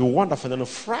 it's going to be wonderful. And on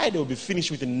Friday, we'll be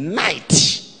finished with the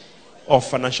night of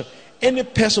financial. Any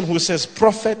person who says,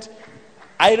 Prophet,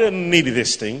 I don't need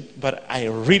this thing, but I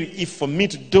really, if for me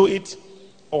to do it,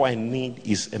 all I need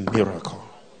is a miracle.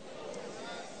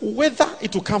 Whether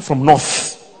it will come from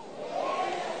north,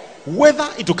 whether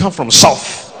it will come from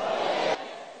south.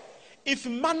 If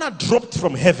manna dropped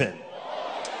from heaven,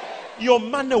 your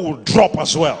manna will drop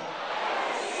as well.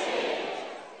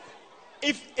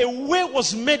 If a way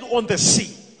was made on the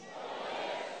sea,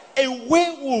 a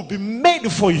way will be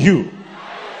made for you.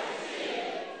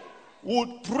 We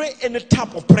would pray any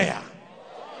type of prayer.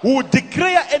 We would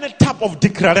declare any type of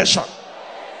declaration.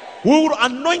 We would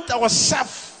anoint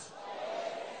ourselves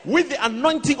with the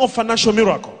anointing of financial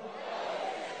miracle.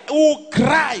 We will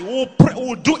cry, we will pray, we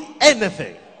will do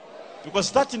anything.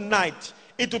 Because that night,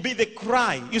 it will be the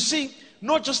cry. You see,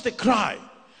 not just the cry,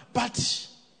 but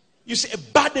you see, a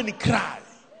burden cry.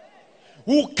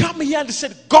 We will come here and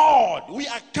say, God, we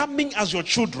are coming as your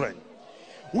children.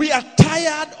 We are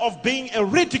tired of being a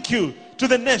ridicule to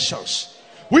the nations.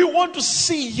 We want to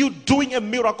see you doing a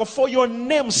miracle for your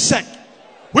name's sake.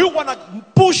 We want to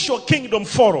push your kingdom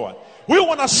forward. We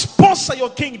want to sponsor your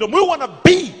kingdom. We want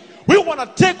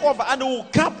to take over, and we will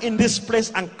come in this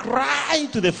place and cry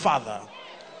to the Father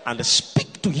and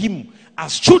speak to him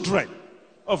as children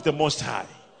of the Most High.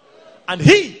 And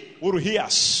he will hear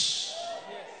us.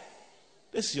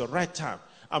 This is your right time.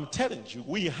 I'm telling you,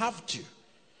 we have to.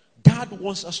 God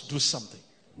wants us to do something.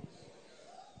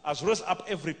 As raise up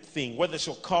everything, whether it's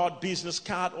your card, business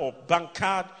card, or bank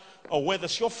card, or whether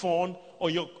it's your phone, or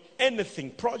your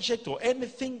anything, project, or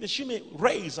anything that you may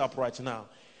raise up right now.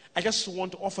 I just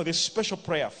want to offer this special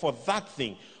prayer for that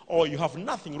thing. Or you have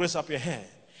nothing, raise up your hand.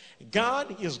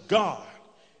 God is God.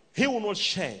 He will not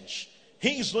change.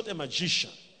 He is not a magician.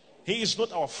 He is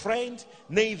not our friend,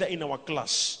 neither in our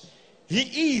class.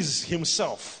 He is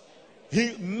himself.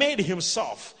 He made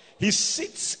himself. He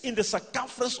sits in the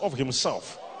circumference of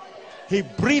himself. He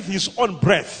breathes his own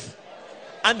breath.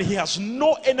 And he has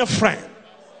no any friend.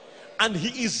 And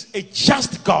he is a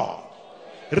just God.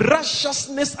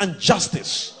 Righteousness and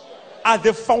justice are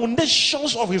the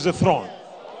foundations of his throne.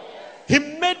 He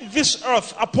made this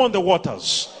earth upon the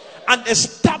waters and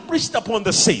established upon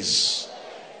the seas.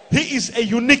 He is a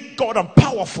unique God and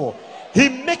powerful. He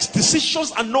makes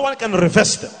decisions and no one can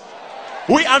reverse them.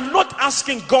 We are not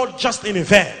asking God just in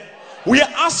vain. We are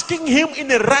asking him in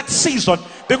the right season,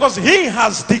 because he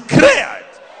has declared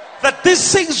that this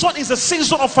season is a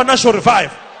season of financial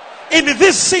revival. In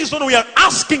this season, we are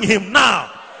asking him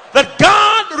now that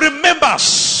God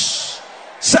remembers.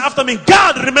 Say after me,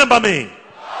 God remember me.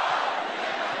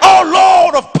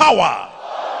 Oh Lord of power,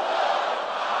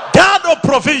 God of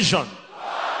provision,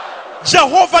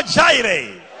 Jehovah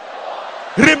Jireh,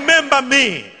 remember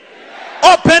me.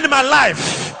 Open my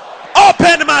life.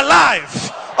 Open my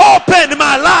life. Open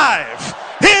my life.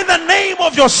 In the name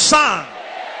of your Son,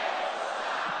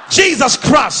 Jesus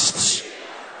Christ.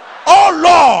 Oh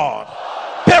Lord,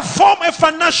 perform a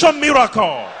financial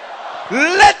miracle.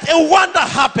 Let a wonder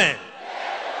happen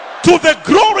to the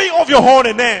glory of your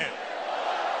holy name,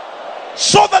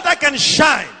 so that I can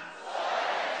shine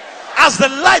as the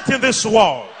light in this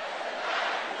world,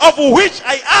 of which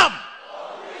I am.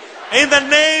 In the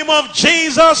name of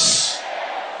Jesus,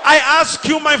 I ask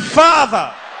you, my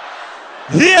Father,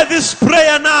 hear this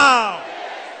prayer now.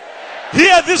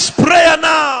 Hear this prayer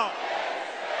now.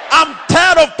 I'm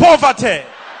tired of poverty.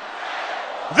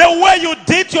 The way you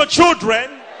did your children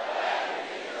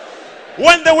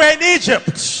when they were in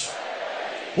Egypt.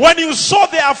 When you saw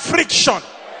their affliction.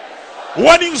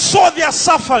 When you saw their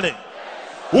suffering.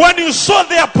 When you saw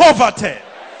their poverty.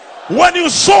 When you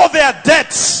saw their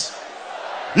debts.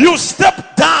 You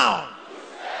stepped down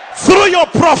through your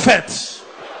prophet.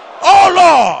 Oh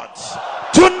Lord,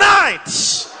 tonight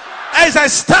as I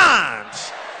stand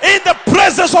in the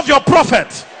presence of your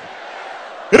prophet,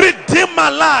 redeem my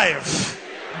life,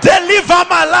 deliver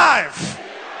my life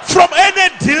from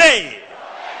any delay,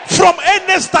 from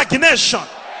any stagnation,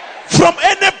 from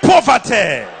any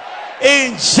poverty.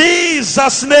 In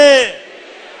Jesus' name.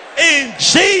 In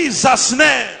Jesus'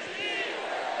 name.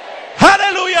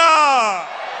 Hallelujah.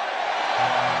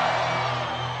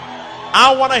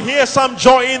 I want to hear some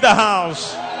joy in the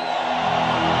house.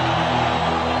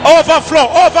 Overflow,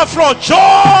 overflow,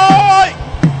 joy.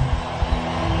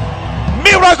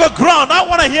 Miracle ground. I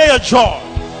want to hear your joy.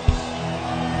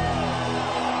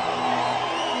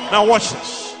 Now watch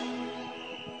this.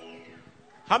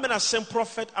 How many are saying,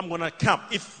 prophet, I'm going to come?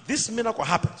 If this miracle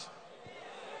happens,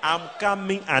 I'm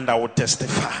coming and I will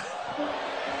testify.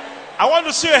 I want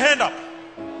to see your hand up.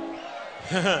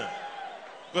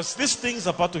 Because this thing is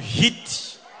about to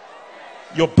hit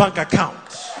your bank account.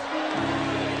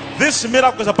 This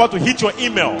miracle is about to hit your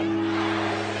email.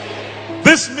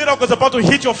 This miracle is about to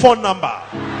hit your phone number.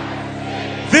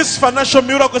 This financial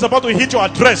miracle is about to hit your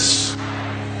address.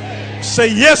 Say,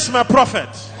 yes, my prophet.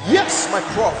 Yes, my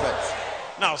prophet.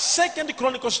 Now, 2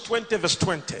 Chronicles 20, verse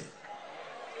 20.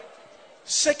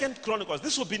 2 Chronicles.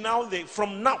 This will be now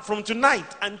from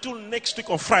tonight until next week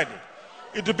on Friday.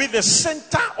 It will be the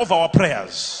center of our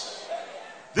prayers.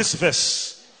 This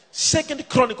verse. 2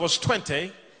 Chronicles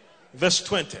 20, verse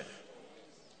 20.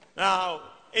 Now,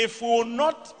 if we will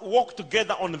not walk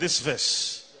together on this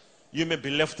verse, you may be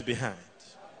left behind.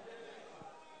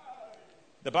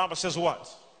 The Bible says what?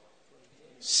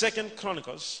 2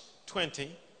 Chronicles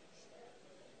 20,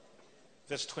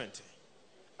 verse 20.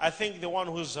 I think the one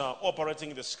who's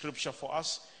operating the scripture for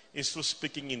us is through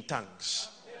speaking in tongues.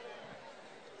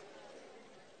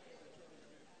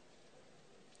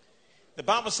 The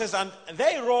Bible says, and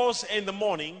they rose in the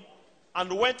morning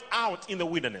and went out in the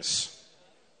wilderness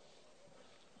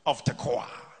of Tekoa.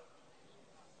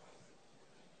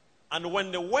 And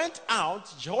when they went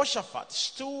out, Jehoshaphat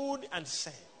stood and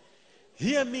said,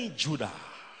 hear me, Judah,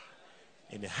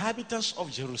 inhabitants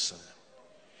of Jerusalem.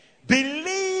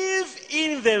 Believe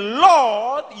in the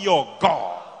Lord your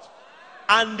God,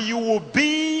 and you will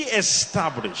be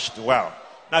established. Well,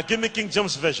 now give me King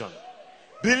James Version.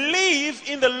 Believe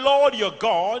in the Lord your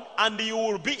God, and you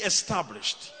will be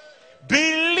established.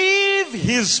 Believe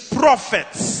his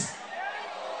prophets,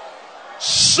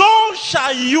 so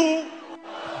shall you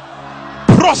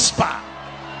prosper.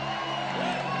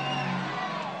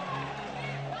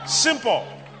 Simple.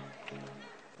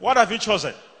 What have you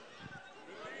chosen?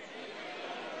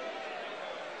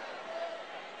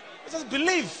 Just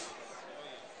believe.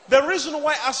 The reason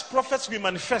why as prophets we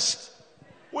manifest,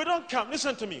 we don't come.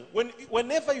 Listen to me.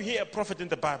 Whenever you hear a prophet in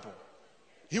the Bible,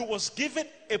 he was given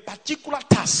a particular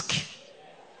task.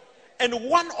 And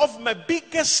one of my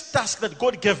biggest tasks that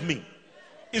God gave me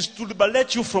is to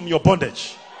liberate you from your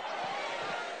bondage.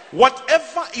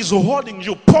 Whatever is holding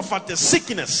you, poverty,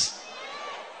 sickness,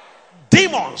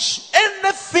 demons,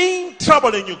 anything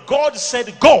troubling you, God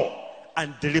said, go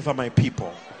and deliver my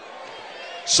people.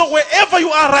 So wherever you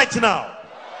are right now,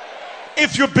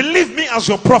 if you believe me as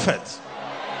your prophet,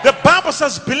 the Bible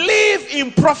says, believe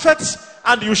in prophets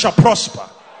and you shall prosper.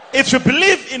 If you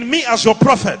believe in me as your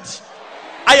prophet,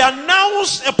 I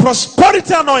announce a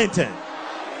prosperity anointing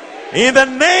in the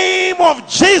name of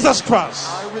Jesus Christ.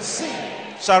 I receive.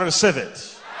 Shall receive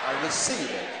it. I receive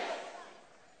it.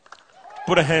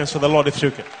 Put a hands for the Lord if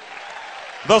you can.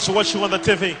 Those watching on the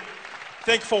TV,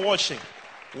 thank you for watching.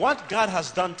 What God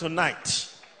has done tonight,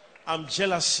 I'm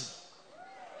jealous.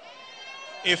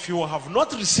 If you have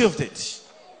not received it,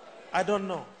 I don't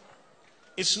know.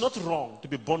 It's not wrong to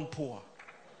be born poor,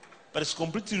 but it's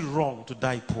completely wrong to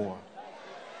die poor.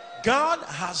 God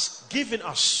has given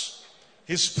us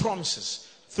his promises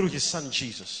through his son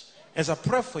Jesus. As I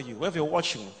pray for you, wherever you're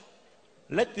watching,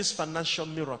 let this financial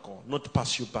miracle not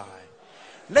pass you by.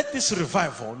 Let this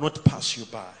revival not pass you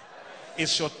by.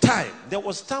 It's your time. There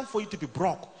was time for you to be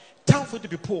broke, time for you to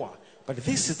be poor, but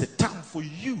this is the time for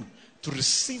you to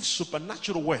receive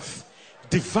supernatural wealth,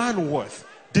 divine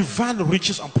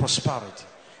riches and prosperity.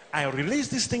 I release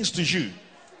these things to you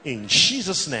in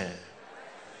Jesus' name.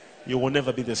 You will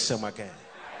never be the same again.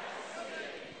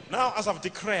 Now, as I've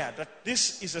declared that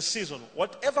this is a season,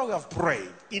 whatever we have prayed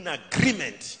in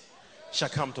agreement shall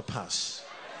come to pass.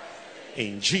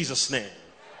 In Jesus' name.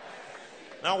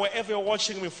 Now, wherever you're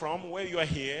watching me from, where you are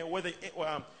here, whether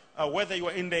you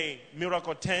are in the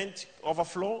miracle tent,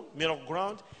 overflow, miracle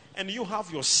ground, and you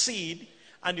have your seed,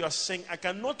 and you are saying, I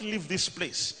cannot leave this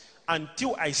place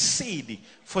until I seed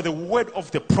for the word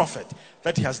of the prophet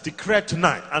that he has declared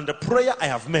tonight and the prayer I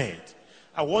have made.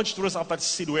 I want you to raise up that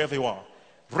seed wherever you are.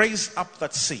 Raise up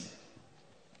that seed.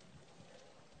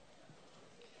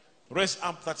 Raise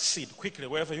up that seed quickly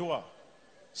wherever you are.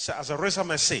 So as I raise up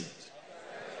my seed,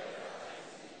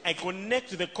 I connect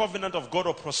to the covenant of God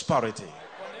of prosperity.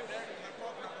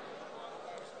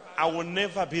 I will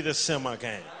never be the same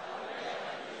again.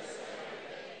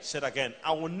 Say it again.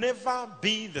 I will never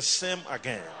be the same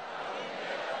again.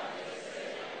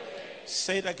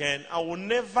 Say it again. I will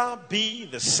never be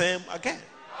the same again.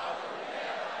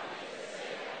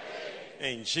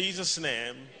 In Jesus'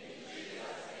 name.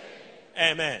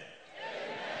 Amen.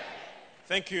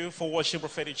 Thank you for watching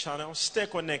Prophetic Channel. Stay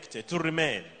connected to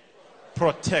remain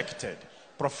protected.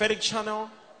 Prophetic Channel,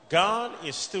 God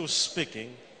is still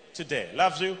speaking today.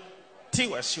 Loves you.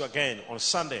 Till I see you again on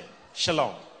Sunday.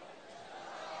 Shalom.